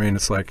psychiatrist, I mean,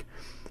 it's like,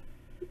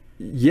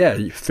 yeah,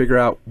 you figure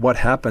out what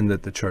happened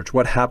at the church,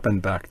 what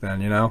happened back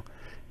then,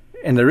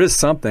 and there is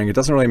something. It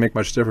doesn't really make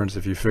much difference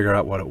if you figure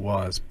out what it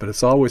was, but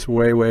it's always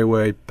way, way,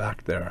 way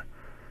back there.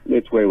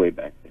 It's way, way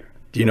back there.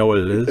 Do you know what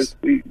it is?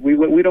 We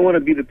don't want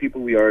to be the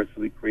people we are,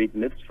 so we create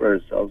myths for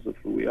ourselves of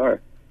who we are.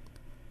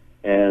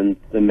 And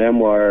the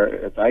memoir,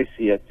 as I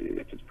see it,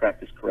 if it's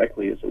practiced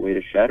correctly, is a way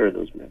to shatter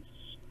those myths.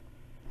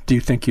 Do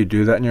you think you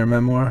do that in your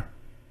memoir?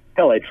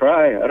 Hell, I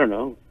try. I don't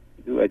know.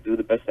 I do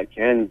the best I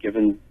can,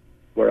 given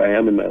where I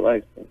am in my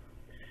life. But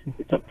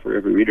it's up for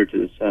every reader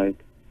to decide.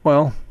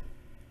 Well,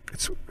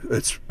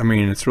 I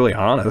mean, it's really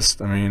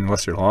honest. I mean,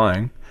 unless you're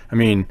lying. I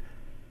mean,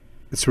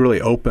 it's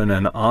really open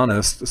and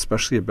honest,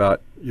 especially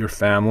about your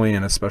family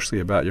and especially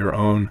about your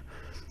own,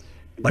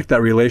 like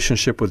that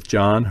relationship with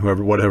John,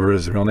 whatever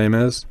his real name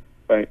is.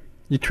 Right.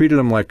 You treated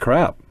him like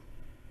crap.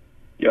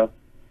 Yeah.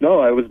 No,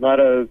 I was not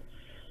a.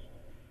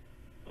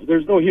 There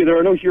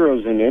are no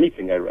heroes in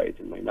anything I write,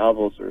 in my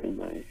novels or in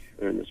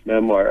this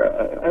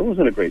memoir. I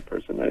wasn't a great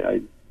person.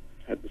 I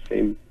had the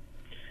same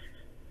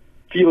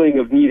feeling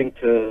of needing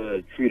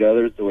to treat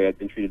others the way I'd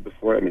been treated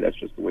before. I mean, that's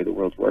just the way the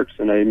world works,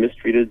 and I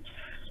mistreated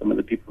some of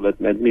the people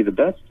that meant me the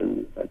best,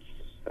 and that's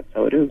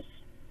how it is.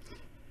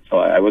 So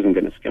I wasn't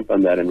going to skimp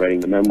on that in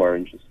writing the memoir,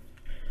 and just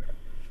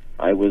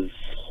I was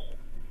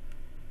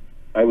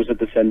a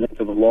descendant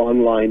of a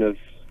long line of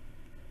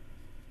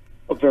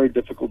very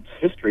difficult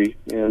history,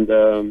 and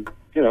that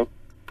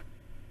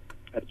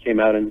came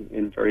out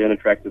in very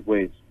unattractive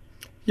ways.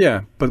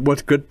 Yeah, but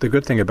the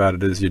good thing about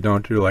it is you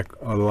don't do like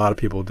a lot of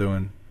people do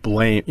and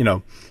blame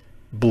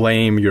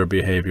your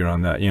behavior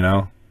on that.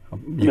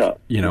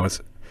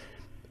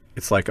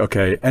 It's like,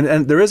 okay,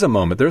 and there's a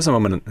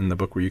moment in the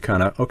book where you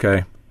kind of,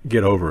 okay,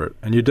 get over it,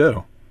 and you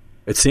do.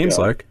 It seems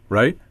like,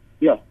 right?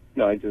 Yeah,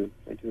 no, I do.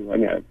 I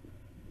mean,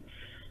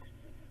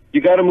 you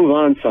got to move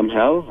on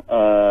somehow.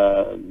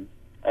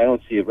 I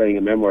don't see writing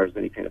a memoir as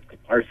any kind of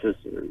catharsis,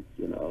 or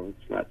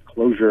it's not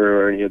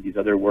closure or any of these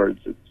other words.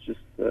 It's just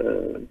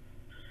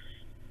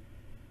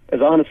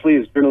as honestly,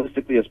 as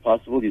journalistically as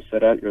possible. You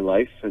set out your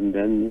life, and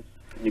then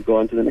you go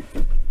on to the next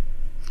one.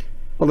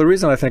 Well, the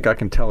reason I think I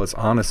can tell it's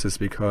honest is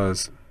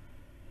because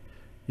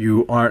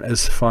you aren't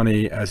as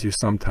funny as you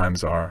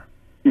sometimes are.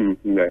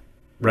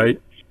 Right?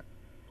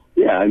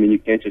 Yeah, I mean, you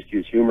can't just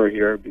use humor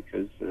here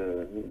because,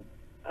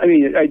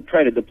 I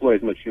try to deploy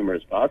as much humor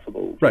as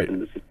possible in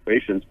the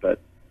situations, but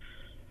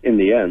in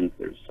the end,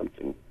 there's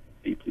something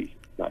deeply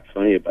not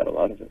funny about a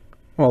lot of it.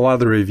 Well, a lot of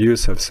the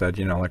reviews have said,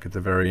 like at the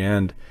very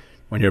end,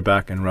 when you're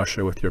back in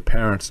Russia with your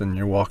parents and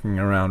you're walking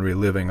around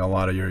reliving a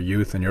lot of your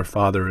youth, and your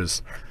father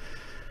is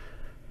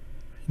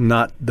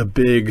not the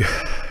big,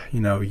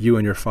 you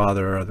and your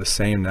father are the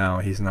same now.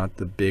 He's not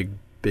the big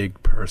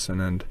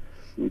person, and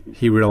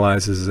he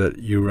realizes that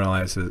you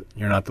realize that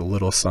you're not the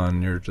little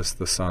son, you're just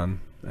the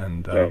son.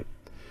 And,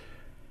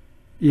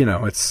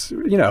 it's,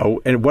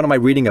 and what am I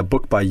reading a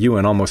book by you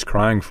and almost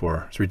crying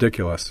for? It's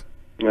ridiculous.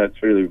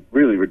 That's really,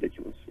 really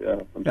ridiculous. Yeah,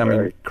 I'm sorry.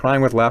 I mean,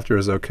 crying with laughter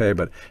is okay,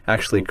 but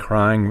actually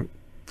crying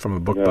from a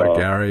book by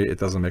Gary, it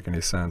doesn't make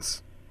any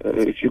sense.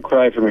 If you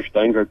cry from a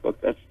Shteyngart book,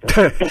 that's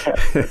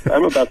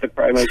I'm about to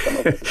cry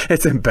myself.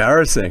 It's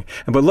embarrassing.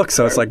 But look,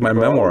 so it's like my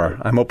memoir.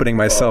 I'm opening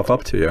myself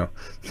up to you.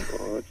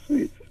 Oh, that's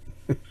sweet.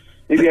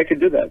 Maybe I could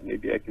do that.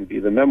 Maybe I can be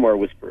the memoir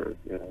whisperer,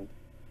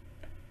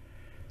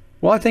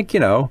 Well, I think,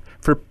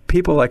 for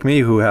people like me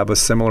who have a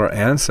similar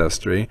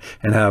ancestry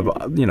and have,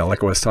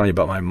 like I was telling you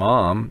about my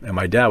mom, and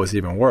my dad was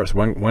even worse.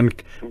 When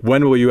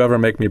will you ever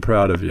make me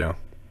proud of you?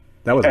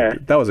 That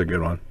was a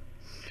good one.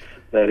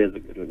 That is a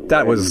good one.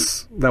 That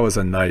was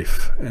a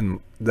knife,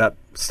 and that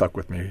stuck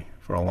with me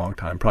for a long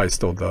time. Probably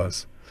still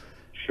does.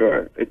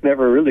 Sure. It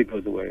never really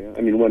goes away.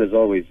 I mean, one is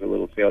always a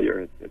little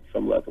failure at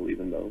some level,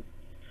 even though.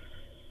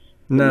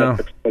 No.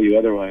 Tell you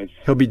otherwise.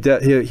 He'll be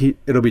dead.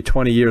 It'll be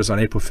 20 years on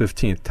April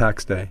 15th,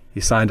 tax day. He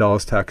signed all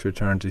his tax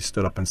returns. He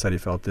stood up and said he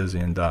felt dizzy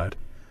and died.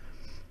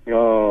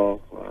 Oh,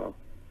 wow.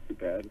 Too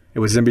bad. It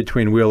was in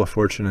between Wheel of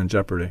Fortune and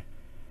Jeopardy.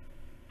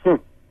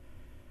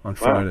 On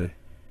Friday. Wow.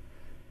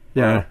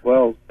 Yeah.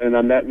 Well, and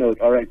on that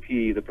note,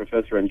 R.I.P. the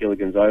professor on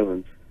Gilligan's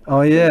Island.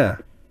 Oh, yeah.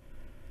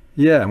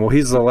 Yeah, well,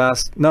 he's the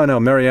last. No,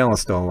 Mary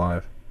Ellen's still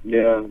alive.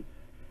 Yeah.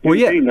 He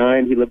was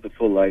 89. He lived a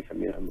full life. I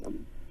mean,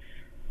 I'm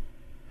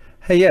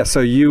Hey, yeah, so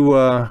you,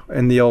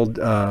 in the old,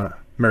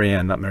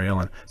 Marianne, not Mary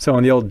Ellen. So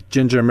in the old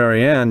Ginger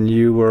Marianne,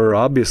 you were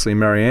obviously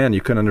Marianne.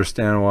 You couldn't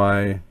understand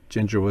why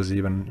Ginger was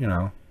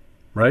even,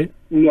 right?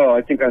 No,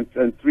 I think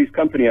on Three's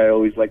Company, I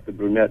always liked the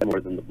brunette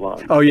more than the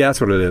blonde. Oh, yeah, that's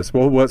what it is.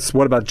 Well,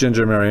 what about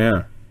Ginger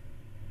Marianne?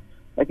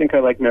 I think I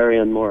like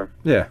Marianne more.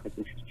 Yeah. I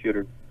think she's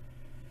cuter.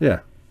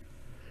 Yeah.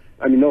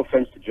 I mean, no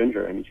offense to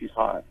Ginger. I mean, she's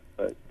hot,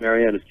 but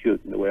Marianne is cute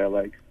in the way I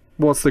like.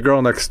 Well, it's the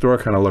girl next door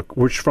kind of look,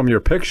 which from your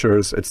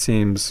pictures, it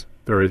seems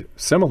very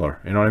similar.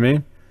 You know what I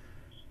mean?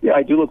 Yeah,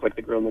 I do look like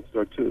the girl next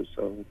door, too,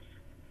 so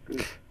it's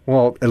good.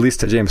 Well, at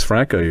least to James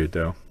Franco you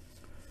do.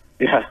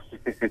 Yeah,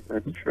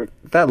 that's true.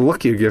 That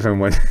look you give him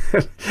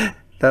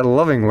that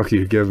loving look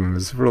you give him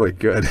is really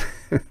good.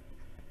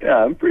 Yeah,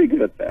 I'm pretty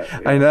good at that.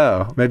 Yeah. I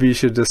know. Maybe you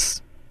should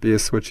just be a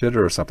switch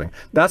hitter or something.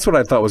 That's what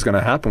I thought was going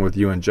to happen with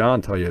you and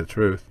John, tell you the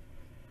truth.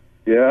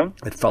 Yeah?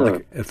 It felt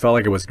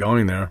like it was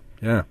going there.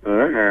 Yeah.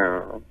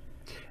 Uh-huh.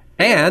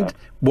 And,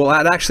 well,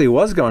 that actually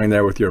was going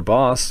there with your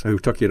boss who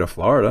took you to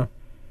Florida.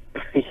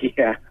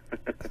 Yeah.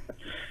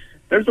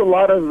 There's a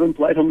lot of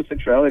implied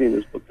homosexuality in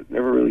this book that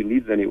never really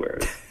leads anywhere.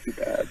 It's too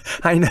bad.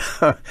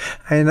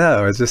 I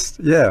know. It's just,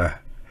 yeah.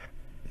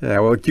 Yeah,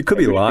 well, you could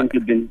be lying.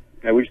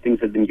 I wish things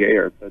had been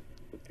gayer, but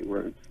they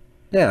weren't.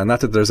 Yeah, not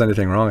that there's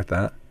anything wrong with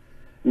that.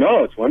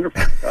 No, it's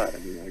wonderful. God, I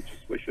mean, I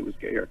just wish it was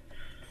gayer.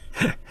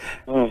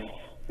 Oh,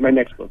 my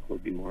next book will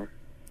be more.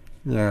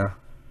 Yeah.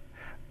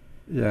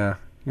 Yeah.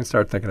 You can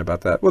start thinking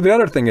about that. Well, the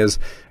other thing is,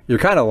 you're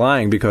kind of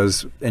lying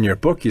because in your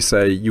book you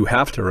say you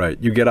have to write.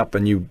 You get up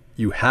and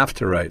you have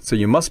to write. So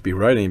you must be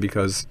writing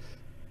because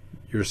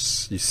you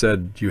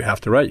said you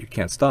have to write. You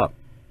can't stop.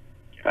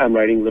 I'm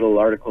writing little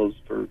articles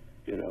for,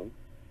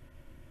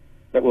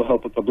 that will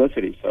help with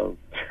publicity. So,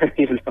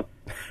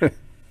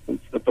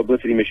 once the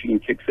publicity machine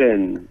kicks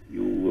in,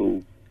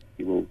 you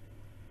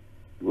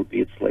will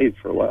be its slave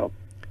for a while.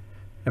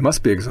 It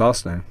must be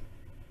exhausting.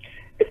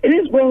 It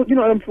is. Well,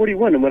 I'm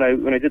 41, and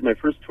when I did my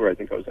first tour, I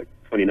think I was like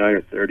 29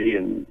 or 30,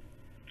 and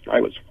I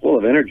was full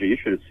of energy. You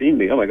should have seen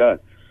me. Oh my God!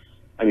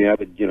 I mean, I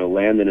would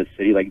land in a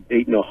city like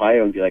Dayton,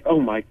 Ohio, and be like, oh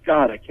my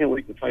God, I can't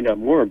wait to find out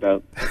more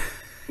about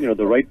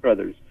the Wright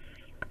brothers.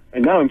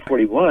 And now I'm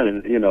 41,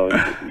 and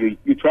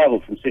you travel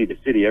from city to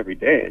city every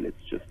day, and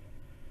it's just,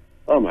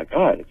 oh my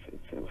God!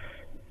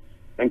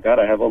 Thank God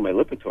I have all my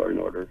Lipitor in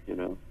order.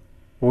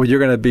 Well, you're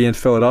going to be in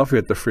Philadelphia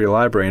at the Free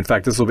Library. In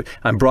fact,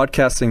 I'm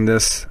broadcasting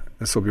this.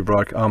 This will be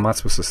I'm not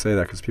supposed to say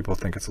that because people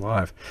think it's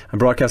live. I'm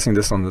broadcasting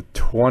this on the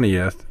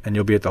 20th, and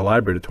you'll be at the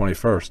library the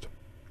 21st.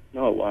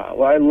 Oh, wow.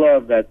 Well, I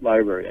love that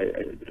library.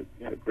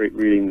 I had a great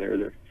reading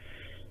there.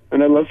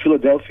 And I love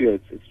Philadelphia.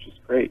 It's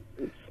just great.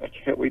 I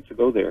can't wait to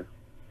go there.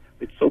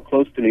 It's so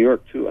close to New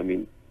York, too. I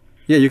mean...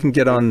 Yeah, you can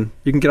get on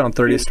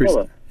 30th Street.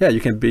 Yeah,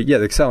 you can be... Yeah,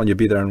 the Excel, and you'll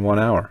be there in 1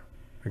 hour.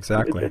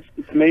 Exactly.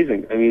 It's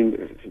amazing. I mean,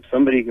 if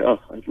somebody... Oh,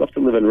 I'd love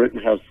to live in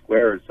Rittenhouse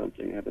Square or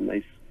something. Have a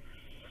nice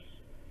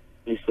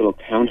little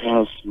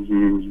townhouse.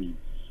 Mm-hmm.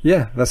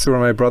 Yeah, that's where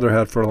my brother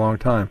had for a long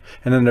time.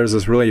 And then there's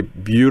this really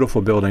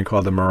beautiful building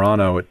called the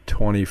Murano at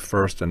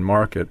 21st and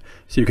Market.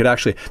 So you could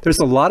actually... There's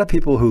a lot of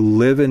people who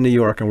live in New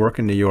York and work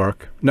in New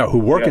York. No, who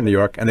work in New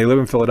York, and they live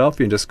in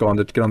Philadelphia and just get on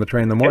the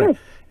train in the morning. Yeah.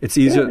 It's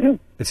easier. Yeah.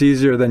 It's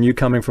easier than you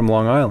coming from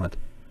Long Island.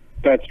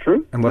 That's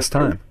true. And less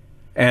time. True.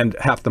 And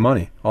half the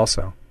money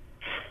also.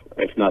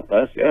 If not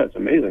less, yeah, it's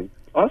amazing.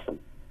 Awesome.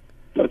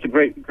 No, it's a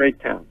great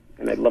town.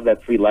 And I love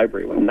that free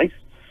library. What a nice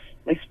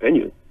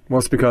venue. Well,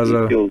 it's because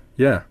it's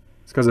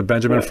because of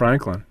Benjamin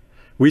Franklin.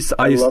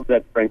 I love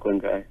that Franklin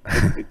guy.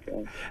 He's a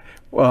good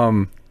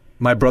guy.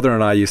 My brother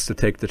and I used to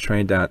take the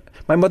train down.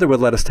 My mother would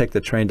let us take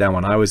the train down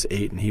when I was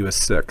 8 and he was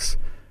 6,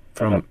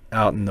 from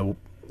out in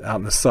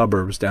the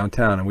suburbs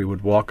downtown, and we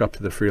would walk up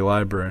to the Free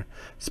Library,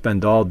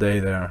 spend all day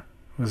there.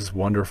 It was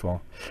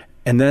wonderful.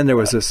 And then there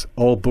was this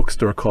old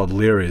bookstore called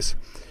Leary's,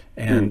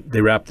 and they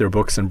wrapped their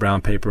books in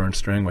brown paper and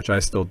string, which I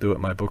still do at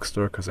my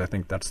bookstore because I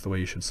think that's the way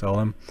you should sell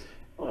them.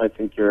 Well, I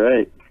think you're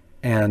right.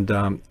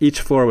 And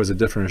each floor was a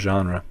different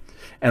genre.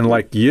 And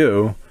like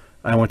you,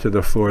 I went to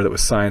the floor that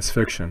was science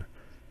fiction.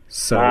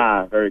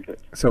 So, very good.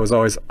 So it was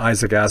always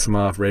Isaac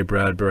Asimov, Ray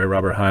Bradbury,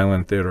 Robert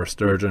Heinlein, Theodore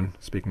Sturgeon,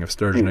 speaking of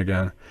Sturgeon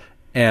again.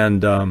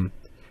 And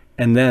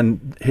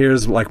then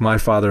here's like my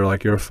father,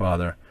 like your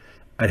father.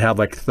 I'd have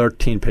like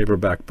 13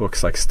 paperback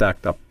books like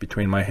stacked up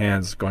between my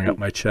hands going up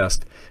my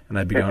chest. And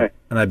I'd be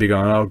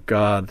going, oh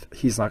God,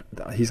 he's going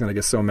to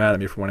get so mad at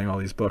me for wanting all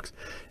these books.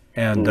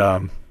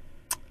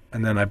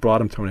 And then I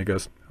brought him to him, and he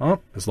goes, oh,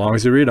 as long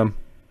as you read them.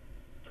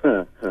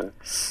 Well,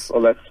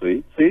 that's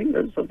sweet. See,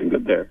 there's something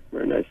good there.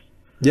 Very nice.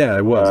 Yeah,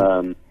 it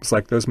was. It's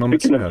like those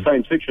moments. Speaking of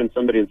science fiction,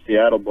 somebody in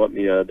Seattle bought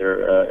me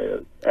their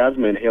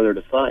asthma inhaler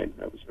to sign.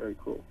 That was very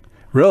cool.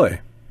 Really?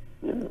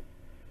 Yeah.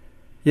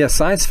 Yeah,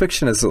 science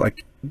fiction is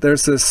like,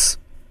 there's this...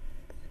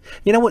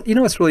 You know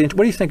what's really... What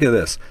do you think of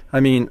this? I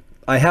mean,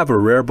 I have a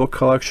rare book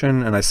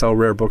collection, and I sell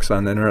rare books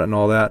on the internet and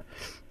all that.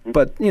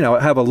 But,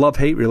 I have a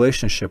love-hate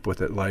relationship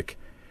with it. Like,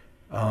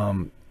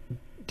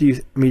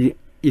 you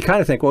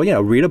kind of think,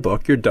 well, read a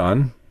book, you're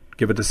done,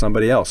 give it to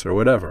somebody else or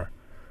whatever.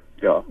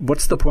 Yeah.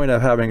 What's the point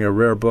of having a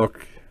rare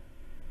book?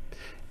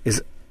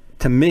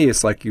 To me,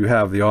 it's like you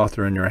have the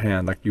author in your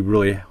hand, like you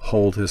really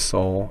hold his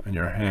soul in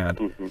your hand.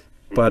 Mm-hmm.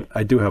 But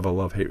I do have a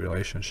love-hate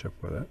relationship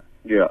with it.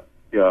 Yeah.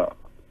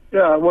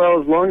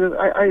 Well, as long as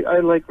I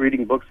like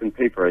reading books in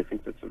paper, I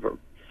think that's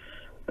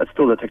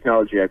still the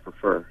technology I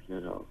prefer.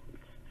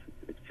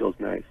 It feels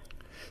nice.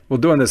 Well,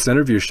 doing this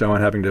interview show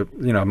and having to,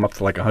 I'm up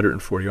to like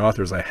 140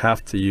 authors. I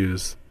have to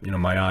use,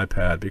 my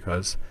iPad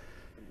because,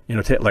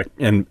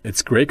 and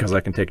it's great because I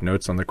can take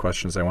notes on the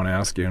questions I want to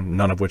ask you,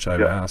 none of which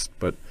I've asked.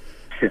 But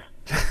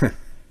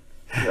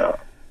yeah,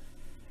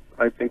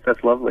 I think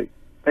that's lovely.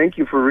 Thank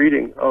you for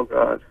reading. Oh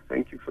God,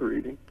 thank you for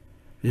reading.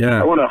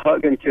 Yeah, I want to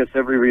hug and kiss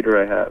every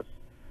reader I have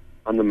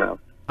on the mouth.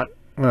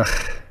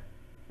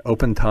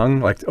 Open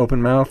tongue, like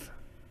open mouth.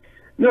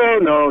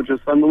 No,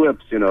 just on the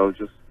lips.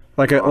 Just.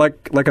 Like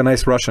a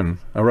nice Russian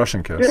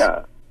kiss.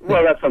 Yeah.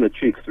 Well, that's on the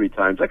cheeks 3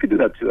 times. I could do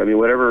that too. I mean,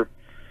 whatever.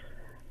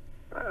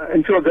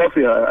 In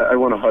Philadelphia, I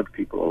want to hug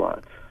people a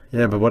lot.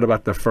 Yeah, but what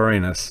about the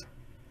furriness?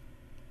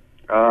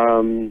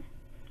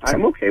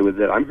 I'm okay with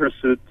it. I'm her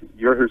suit.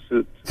 You're her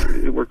suit.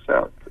 It works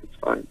out. It's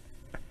fine.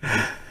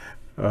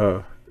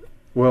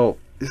 Well,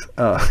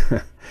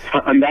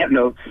 on that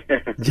note,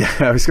 yeah,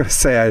 I was going to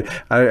say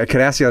I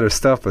could ask you other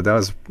stuff, but that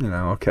was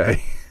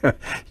okay.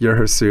 You're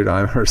her suit.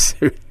 I'm her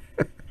suit.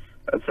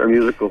 That's our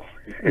musical.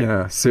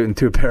 Yeah, suit and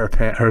 2 pair of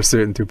pants. Her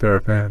suit and 2 pair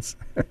of pants.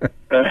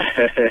 All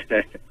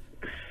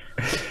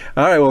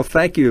right. Well,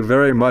 thank you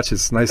very much.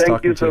 It's nice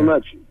talking to you. Thank you so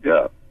much.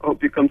 Yeah.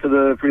 Hope you come to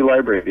the free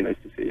library. It'd be nice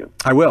to see you.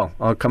 I will.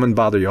 I'll come and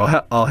bother you.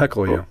 I'll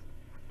heckle you.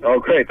 Oh,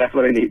 great. That's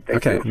what I need.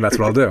 Thank you. And that's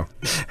what I'll do.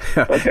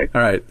 Okay.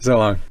 All right. So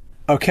long.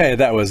 Okay,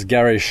 that was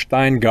Gary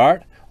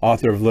Shteyngart,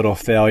 author of Little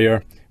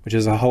Failure, which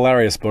is a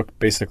hilarious book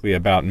basically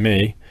about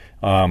me,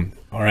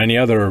 or any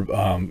other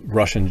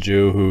Russian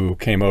Jew who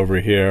came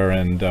over here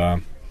and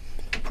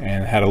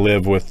had to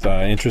live with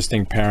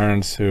interesting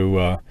parents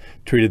who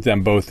treated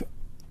them both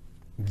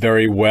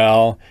very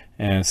well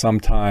and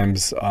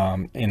sometimes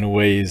in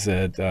ways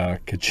that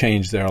could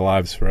change their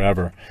lives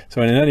forever.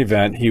 So in any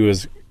event,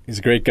 he's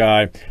a great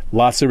guy.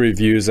 Lots of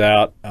reviews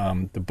out.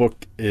 The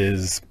book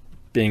is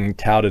being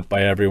touted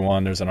by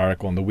everyone. There's an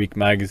article in the Week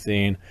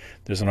magazine.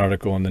 There's an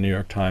article in the New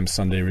York Times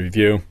Sunday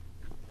Review.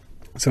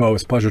 So it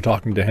was a pleasure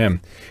talking to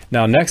him.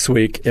 Now, next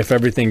week, if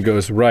everything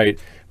goes right,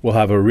 we'll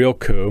have a real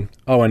coup.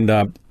 Oh, and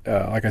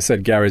like I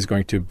said, Gary's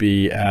going to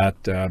be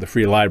at the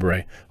Free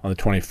Library on the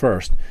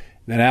 21st.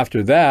 Then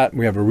after that,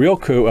 we have a real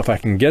coup, if I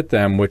can get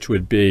them, which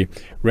would be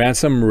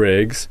Ransom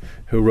Riggs,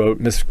 who wrote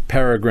Miss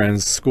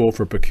Peregrine's School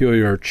for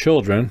Peculiar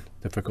Children,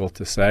 difficult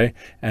to say,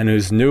 and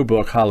whose new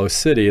book, Hollow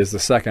City, is the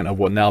second of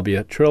what will now be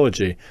a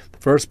trilogy. The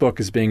first book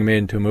is being made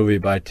into a movie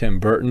by Tim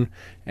Burton,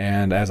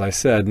 and as I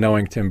said,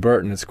 knowing Tim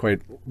Burton, it's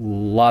quite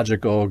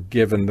logical,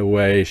 given the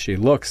way she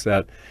looks,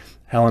 that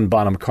Helen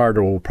Bonham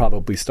Carter will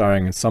probably be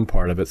starring in some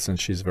part of it, since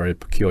she's very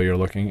peculiar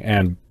looking,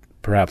 and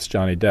perhaps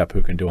Johnny Depp,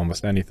 who can do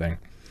almost anything.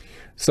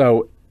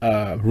 So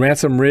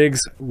Ransom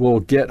Riggs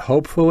will get,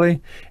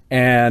 hopefully,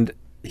 and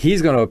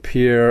he's going to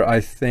appear, I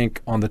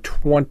think, on the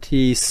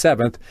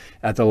 27th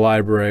at the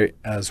library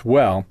as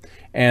well.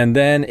 And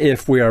then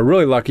if we are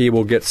really lucky,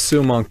 we'll get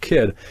Sue Monk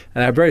Kidd.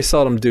 And I very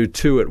seldom do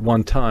 2 at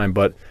one time,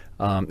 but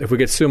if we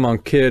get Sue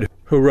Monk Kidd,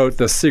 who wrote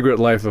The Secret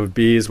Life of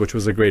Bees, which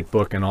was a great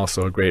book and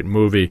also a great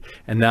movie.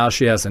 And now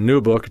she has a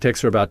new book. It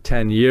takes her about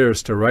 10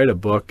 years to write a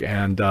book,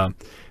 and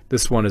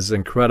this one is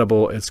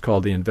incredible. It's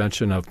called The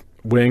Invention of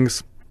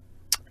Wings.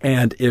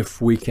 And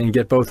if we can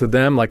get both of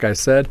them, like I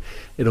said,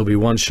 it'll be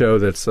one show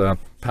that's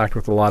packed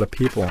with a lot of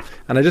people.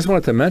 And I just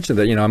wanted to mention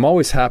that, I'm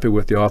always happy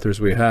with the authors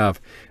we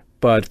have.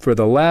 But for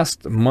the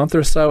last month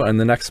or so, and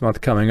the next month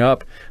coming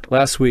up,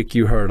 last week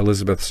you heard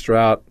Elizabeth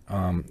Strout,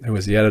 who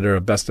was the editor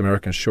of Best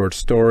American Short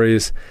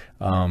Stories.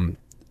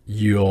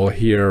 You'll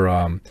hear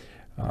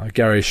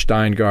Gary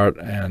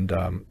Shteyngart,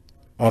 and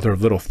author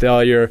of Little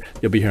Failure.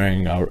 You'll be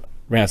hearing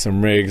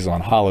Ransom Riggs on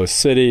Hollow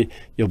City.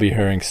 You'll be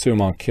hearing Sue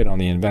Monk Kidd on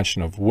The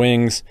Invention of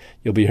Wings.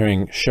 You'll be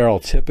hearing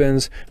Cheryl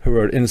Tippins, who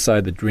wrote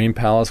Inside the Dream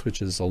Palace,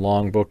 which is a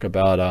long book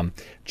about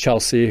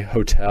Chelsea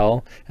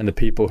Hotel and the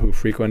people who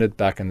frequented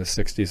back in the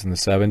 60s and the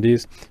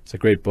 70s. It's a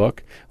great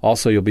book.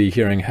 Also, you'll be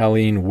hearing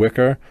Helene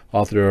Wicker,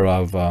 author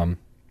of The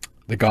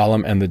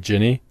Golem and the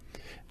Jinni.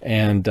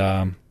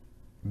 And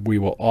we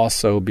will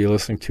also be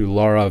listening to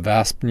Laura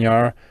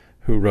Vaspnyar,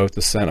 who wrote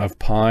The Scent of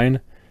Pine,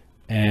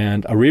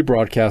 and a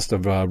rebroadcast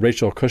of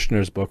Rachel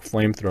Kushner's book,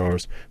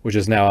 Flamethrowers, which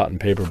is now out in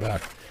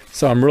paperback.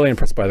 So I'm really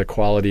impressed by the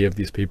quality of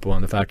these people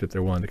and the fact that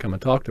they're willing to come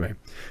and talk to me.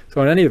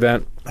 So in any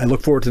event, I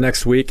look forward to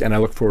next week, and I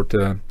look forward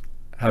to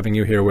having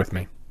you here with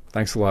me.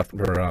 Thanks a lot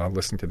for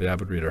listening to The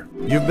Avid Reader.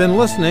 You've been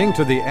listening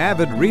to The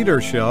Avid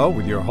Reader Show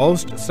with your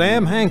host,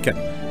 Sam Hankin.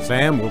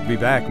 Sam will be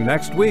back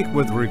next week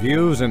with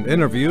reviews and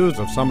interviews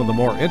of some of the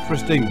more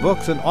interesting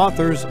books and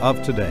authors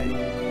of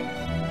today.